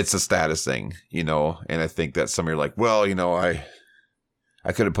it's a status thing, you know? And I think that some are like, well, you know,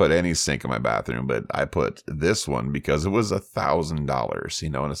 I could have put any sink in my bathroom, but I put this one because it was $1,000, you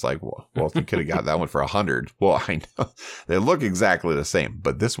know, and it's like, well, if you could have got that one for $100, well, I know they look exactly the same,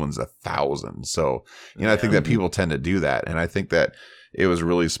 but this one's $1,000. So, you know, I think that people tend to do that. And I think that it was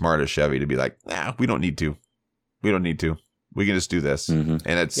really smart of Chevy to be like, we don't need to. We can just do this. Mm-hmm.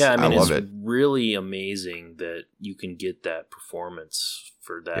 And I love it. It's really amazing that you can get that performance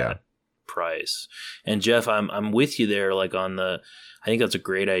for that price. And Jeff, I'm with you there. Like I think that's a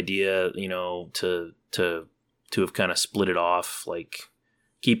great idea, you know, to have kind of split it off, like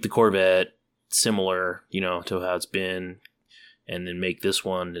keep the Corvette similar, you know, to how it's been, and then make this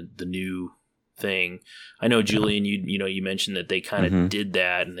one the new thing. I know, Julian, you mentioned that they kind of did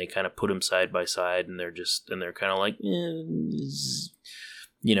that, and they kind of put them side by side, and they're kind of like, you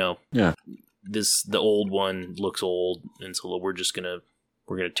know, the old one looks old, and so we're gonna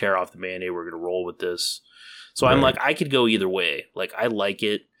tear off the Band-Aid, we're gonna roll with this. So I'm like, I could go either way. Like, I like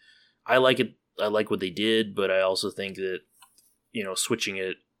it. I like what they did, but I also think that, you know, splitting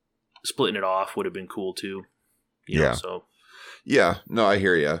it off would have been cool too. You know, so. Yeah, no, I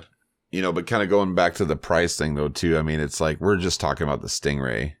hear you. You know, but kind of going back to the price thing though too. I mean, it's like we're just talking about the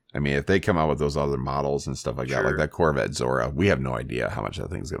Stingray. I mean, if they come out with those other models and stuff like that, like that Corvette Zora, we have no idea how much that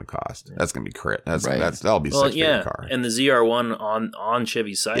thing's going to cost. Yeah. That's going to be crazy. That'll be $6 car. And the ZR1 on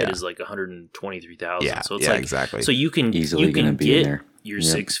Chevy's site is like $123,000. Yeah, so it's like exactly. So you can easily get your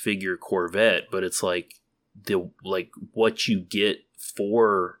 6-figure Corvette, but it's like what you get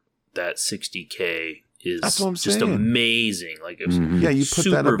for that $60K is just amazing. Like it was you put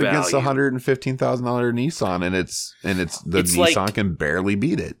that up against a $115,000 Nissan, and it's the Nissan like, can barely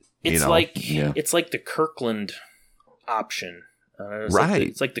beat it. It's like the Kirkland option, right?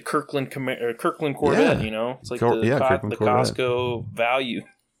 It's like the Kirkland Corvette. You know, it's like the Costco value.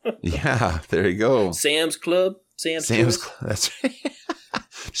 Yeah, there you go. Sam's Club. That's right.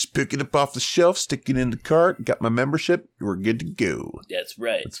 Just pick it up off the shelf, stick it in the cart, got my membership, we're good to go. That's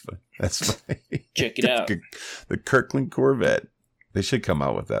right. That's fine. Check it out. The Kirkland Corvette. They should come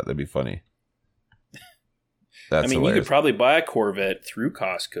out with that. That'd be funny. Hilarious. You could probably buy a Corvette through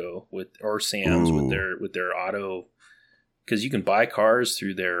Costco or Sam's with their auto, because you can buy cars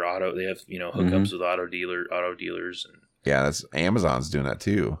through their auto. They have, you know, hookups with auto dealers, and that's Amazon's doing that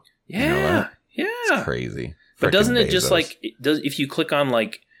too. Yeah, you know that? Yeah, it's crazy. But doesn't it just like if you click on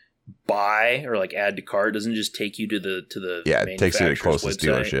like buy or like add to cart, doesn't it just take you to the it takes you to the closest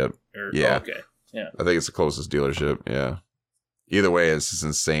dealership? Okay. Yeah. I think it's the closest dealership. Yeah. Either way, it's just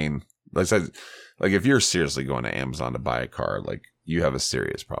insane. Like I said, like if you're seriously going to Amazon to buy a car, like you have a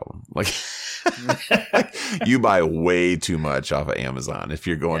serious problem. Like you buy way too much off of Amazon if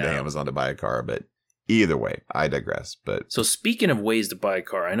you're going to Amazon to buy a car, but either way, I digress. But so speaking of ways to buy a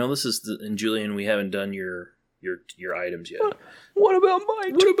car, I know this is and Julian, we haven't done your items yet. What about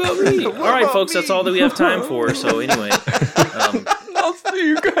mine? What about me? All right, folks, that's all that we have time for. So anyway, I'll see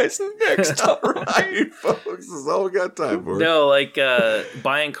you guys next time. All right, folks, that's all we got time for. No, like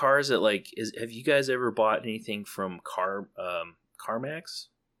buying cars at have you guys ever bought anything from CarMax?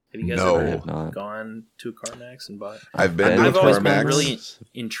 Have you guys ever gone to a CarMax and bought? I've been. I've always been really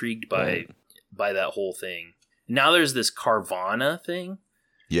intrigued by that whole thing. Now there's this Carvana thing.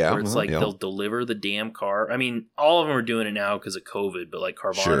 Yeah, where it's like they'll deliver the damn car. I mean, all of them are doing it now because of COVID, but like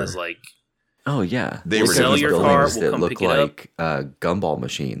Carvana's like, oh yeah, they sell your car. We'll come look pick it up. Gumball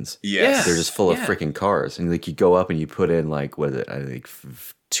machines. Yes, they're just full of freaking cars, and like you go up and you put in like what is it? I think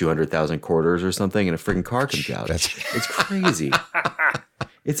 200,000 quarters or something, and a freaking car comes out. It's crazy.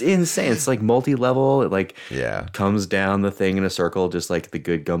 It's insane. It's like multi-level. It like comes down the thing in a circle, just like the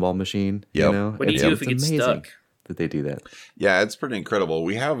good gumball machine. Yep. You know? What do you do if it gets stuck? that they do that. Yeah, it's pretty incredible.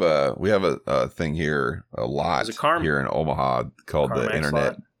 We have a thing here, a lot here in Omaha called the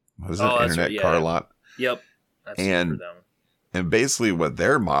Internet. What is it? Internet Car Lot. Yep. And basically what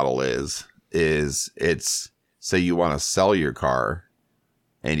their model is it's, say you want to sell your car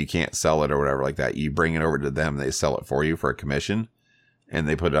and you can't sell it or whatever like that. You bring it over to them. They sell it for you for a commission and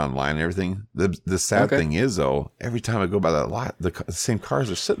they put it online and everything. The sad thing is, though, every time I go by that lot, the same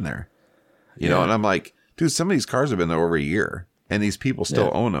cars are sitting there, you know, and I'm like, dude, some of these cars have been there over a year and these people still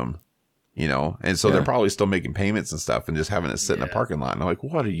own them, you know, and so they're probably still making payments and stuff and just having it sit in a parking lot. And I'm like,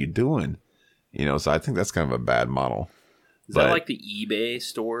 what are you doing? You know, so I think that's kind of a bad model. Is that like the eBay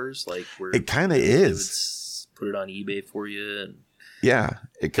stores? Like where it kind of is. Put it on eBay for you. And, yeah,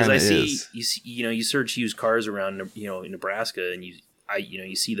 it kind of is. You search used cars around, in Nebraska, and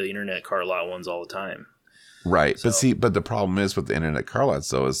you see the Internet Car Lot ones all the time. Right, so. But the problem is with the Internet Car Lots,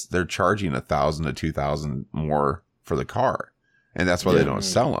 though, is they're charging $1,000 to $2,000 more for the car, and that's why they don't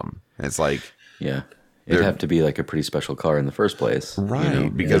sell them. It's like it'd have to be like a pretty special car in the first place,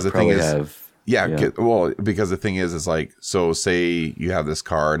 right? Because the thing is. Because the thing is like, so say you have this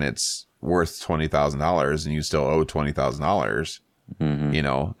car and it's worth $20,000 and you still owe $20,000, you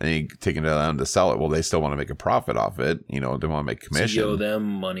know, and you take it to them to sell it. Well, they still want to make a profit off it. You know, they want to make commission. So you owe them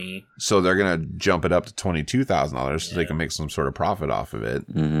money. So they're going to jump it up to $22,000 so they can make some sort of profit off of it,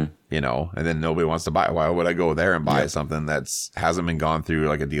 you know, and then nobody wants to buy it. Why would I go there and buy something that's hasn't been gone through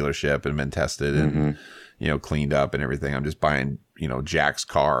like a dealership and been tested and, you know, cleaned up and everything? I'm just buying, you know, Jack's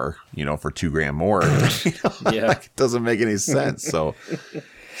car, you know, for $2,000 more. Like, it doesn't make any sense.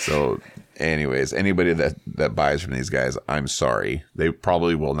 So anyways, anybody that buys from these guys, I'm sorry. They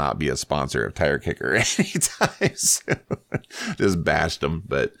probably will not be a sponsor of Tire Kicker anytime soon. Just bashed them,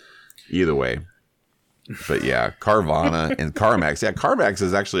 but either way. But yeah, Carvana and CarMax. Yeah, CarMax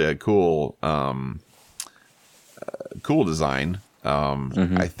is actually a cool design.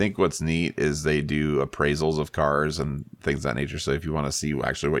 I think what's neat is they do appraisals of cars and things of that nature. So if you want to see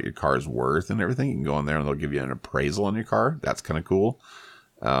actually what your car's worth and everything, you can go in there and they'll give you an appraisal on your car. That's kind of cool.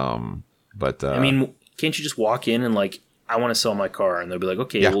 But I mean, can't you just walk in and like, I want to sell my car, and they'll be like,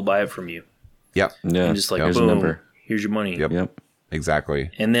 okay, we'll buy it from you. Yep. Yeah. And just like, Here's boom, here's your money. Yep.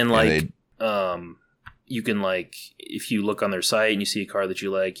 Exactly. And then like, you can like, if you look on their site and you see a car that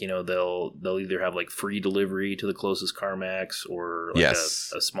you like, you know, they'll either have like free delivery to the closest CarMax or like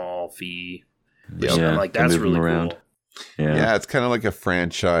a small fee. Yeah. Like that's really cool. Yeah, it's kind of like a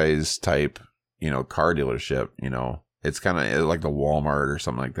franchise type, you know, car dealership, you know. It's kind of like the Walmart or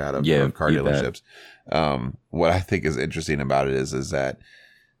something like that of car dealerships. What I think is interesting about it is that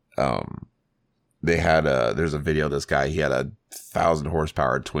they had there's a video of this guy. He had a 1,000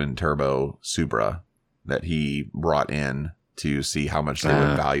 horsepower twin turbo Supra that he brought in to see how much they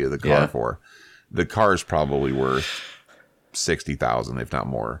would value the car for. The car's probably worth $60,000, if not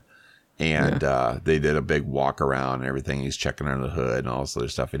more. And they did a big walk around and everything. He's checking under the hood and all this other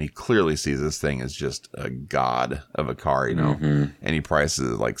stuff. And he clearly sees this thing as just a god of a car, you know. And he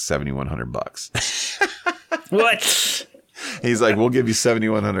prices it like $7,100. What? He's like, we'll give you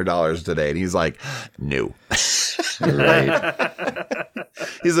 $7,100 today. And he's like, no. Right.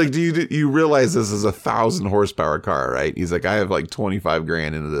 He's like, do you realize this is a 1,000 horsepower car, right? He's like, I have like $25,000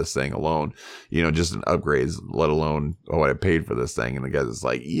 into this thing alone, you know, just in upgrades, let alone what I paid for this thing. And the guy's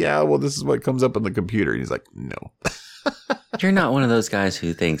like, yeah, well, this is what comes up in the computer. And he's like, no. You're not one of those guys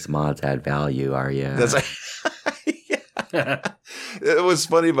who thinks mods add value, are you? That's like, what's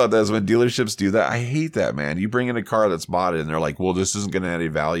funny about that is when dealerships do that, I hate that, man. You bring in a car that's modded and they're like, well, this isn't going to add any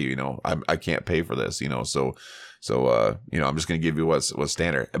value. You know, I can't pay for this, you know, so, you know, I'm just going to give you what's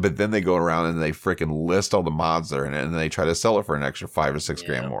standard. But then they go around and they freaking list all the mods that are in it and they try to sell it for an extra $5,000 or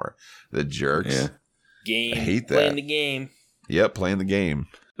 $6,000 more. The jerks. Game. I hate that. Playing the game. Yep, playing the game.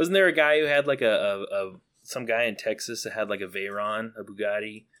 Wasn't there a guy who had like some guy in Texas that had like a Veyron, a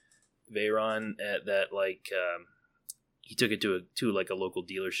Bugatti Veyron that like, he took it to like a local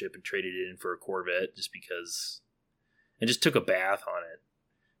dealership and traded it in for a Corvette just because, and just took a bath on it.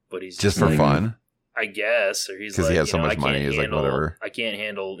 But he's just for like, fun, I guess, or he's because like, he has so much money. He's like, whatever. I can't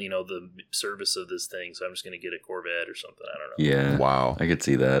handle, you know, the service of this thing, so I'm just going to get a Corvette or something. I don't know. Yeah, wow, I could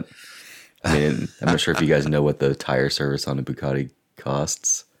see that. I mean, I'm not sure if you guys know what the tire service on a Bugatti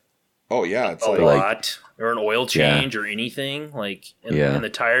costs. Oh yeah, it's a lot, or an oil change or anything like. And the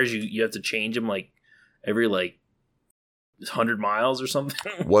tires, you have to change them like every like 100 miles or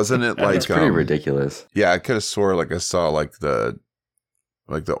something. Wasn't it like it's pretty ridiculous? Yeah, I could have swore like I saw like the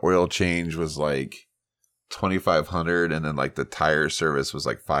oil change was like $2,500 and then like the tire service was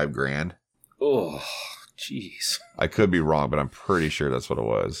like $5,000. Oh, jeez. I could be wrong, but I'm pretty sure that's what it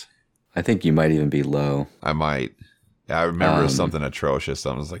was. I think you might even be low. I might. Yeah, I remember something atrocious.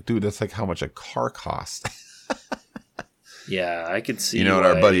 I was like, dude, that's like how much a car costs. Yeah, I could see. You know what,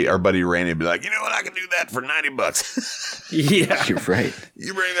 our buddy Randy would be like, you know what, I can do that for $90. Yeah. You're right.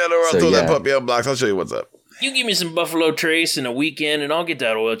 You bring that over, I'll throw that puppy on blocks. I'll show you what's up. You give me some Buffalo Trace in a weekend, and I'll get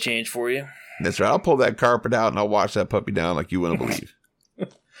that oil change for you. That's right. I'll pull that carpet out and I'll wash that puppy down like you wouldn't believe.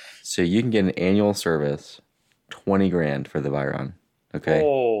 So you can get an annual service, $20,000 for the Veyron. Okay.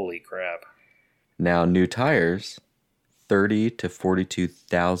 Holy crap! Now new tires, $30,000 to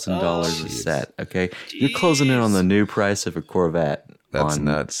 $42,000 a set. Okay, you're closing in on the new price of a Corvette. That's on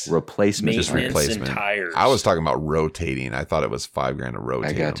nuts. Replacement, Maintenance tires. Replacement and tires. I was talking about rotating. I thought it was $5,000 to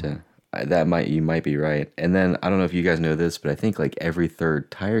rotate. I gotcha. You might be right. And then I don't know if you guys know this, but I think like every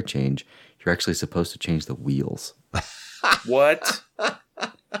third tire change, you're actually supposed to change the wheels. What?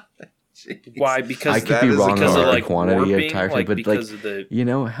 Why? Because I could be wrong because on of the like quantity warping, of tire, like but because like of the you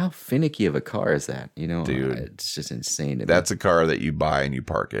know how finicky of a car is that? You know, Dude. it's just insane. To me. That's a car that you buy and you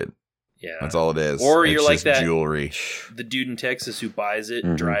park it. yeah. That's all it is. Or It's you're like just that- jewelry. The dude in Texas who buys it Mhm.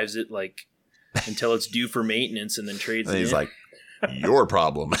 and drives it like until it's due for maintenance and then trades And it he's in. like, your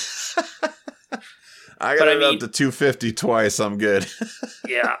problem. I But got I it mean- up to 250 twice. I'm good.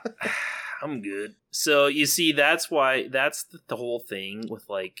 Yeah, I'm good. So you see, that's why that's the whole thing with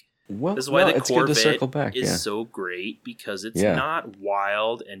like well, this is why the it's good to Corvette circle back. is Yeah. so great because it's Yeah. not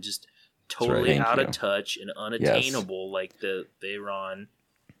wild and just totally Thank out you. of touch and unattainable like the Veyron.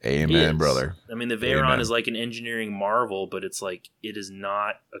 Amen, is. brother. I mean, the Veyron Amen. is like an engineering marvel, but it's like it is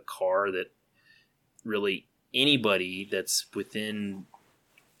not a car that really anybody that's within,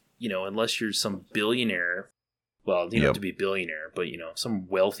 you know, unless you're some billionaire. Well, you don't have to be a billionaire, but you know, some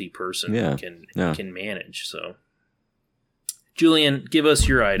wealthy person Yeah. can manage. So, Julian, give us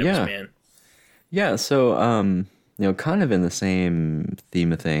your items, Yeah. man. Yeah, so you know, kind of in the same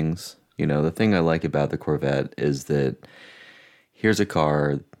theme of things, you know, the thing I like about the Corvette is that here's a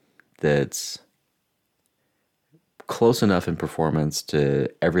car that's close enough in performance to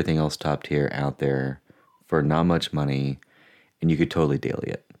everything else top tier out there for not much money, and you could totally daily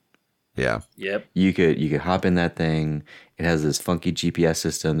it. Yeah. Yep. You could hop in that thing. It has this funky GPS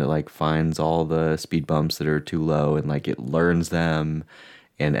system that like finds all the speed bumps that are too low and like it learns them.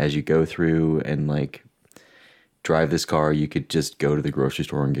 And as you go through and like drive this car, you could just go to the grocery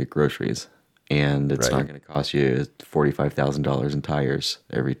store and get groceries. And it's Right. not going to cost you $45,000 in tires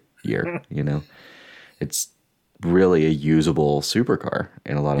every year, you know? It's really a usable supercar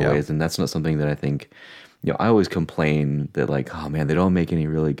in a lot of Yeah. ways. And that's not something that I think, you know, I always complain that like, oh man, they don't make any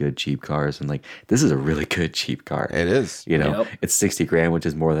really good cheap cars. And like, this is a really good cheap car. It is. You know, Yep. it's $60,000, which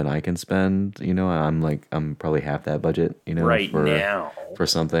is more than I can spend. You know, I'm probably half that budget, you know, Right for, now. for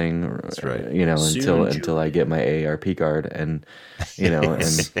something, That's right. you know, Soon, until I get my AARP card and, you know,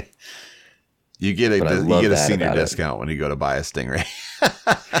 and You get But I a love that senior about it. discount when you go to buy a Stingray.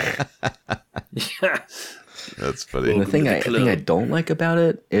 Yeah. That's funny. the thing to the I club. don't like about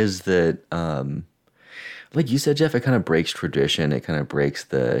it is that, like you said, Jeff, it kind of breaks tradition. It kind of breaks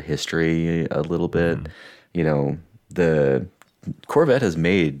the history a little bit. You know, the Corvette has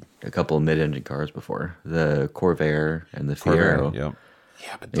made a couple of mid-engine cars before, the Corvair and the Fiero. Yep.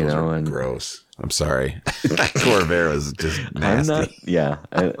 Yeah, but You those know, are and- gross. I'm sorry. Corvair is just nasty.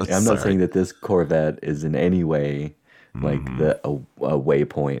 I'm not saying that this Corvette is in any way like a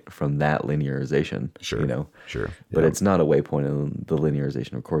waypoint from that linearization. Sure. You know, Sure. but Yep. it's not a waypoint in the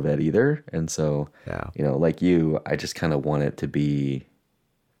linearization of Corvette either. And so, Yeah. you know, like you, I just kind of want it to be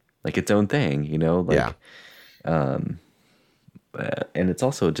like its own thing, you know, like, Yeah. and it's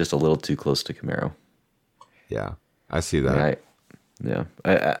also just a little too close to Camaro. Yeah. I see that. Right. Yeah.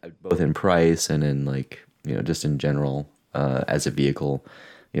 I, both in price and in like, you know, just in general, as a vehicle,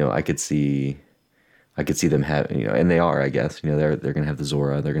 you know, I could see them have, you know, and they are, I guess, you know, they're going to have the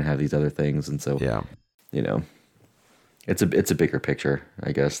Zora, they're going to have these other things. And so, Yeah. you know, it's a bigger picture,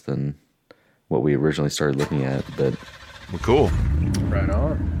 I guess, than what we originally started looking at. But Well, cool. Right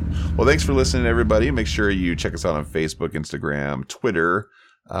on. Well, thanks for listening, everybody. Make sure you check us out on Facebook, Instagram, Twitter,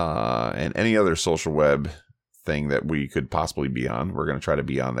 and any other social web thing that we could possibly be on. We're going to try to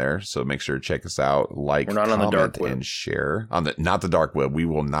be on there. So make sure to check us out, like, We're not on comment, the dark web. and share. Not the dark web. We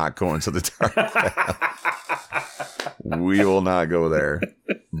will not go into the dark web. We will not go there.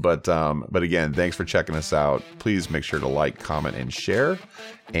 But again, thanks for checking us out. Please make sure to like, comment, and share.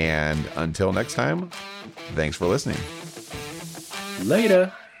 And until next time, thanks for listening.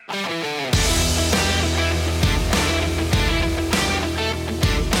 Later.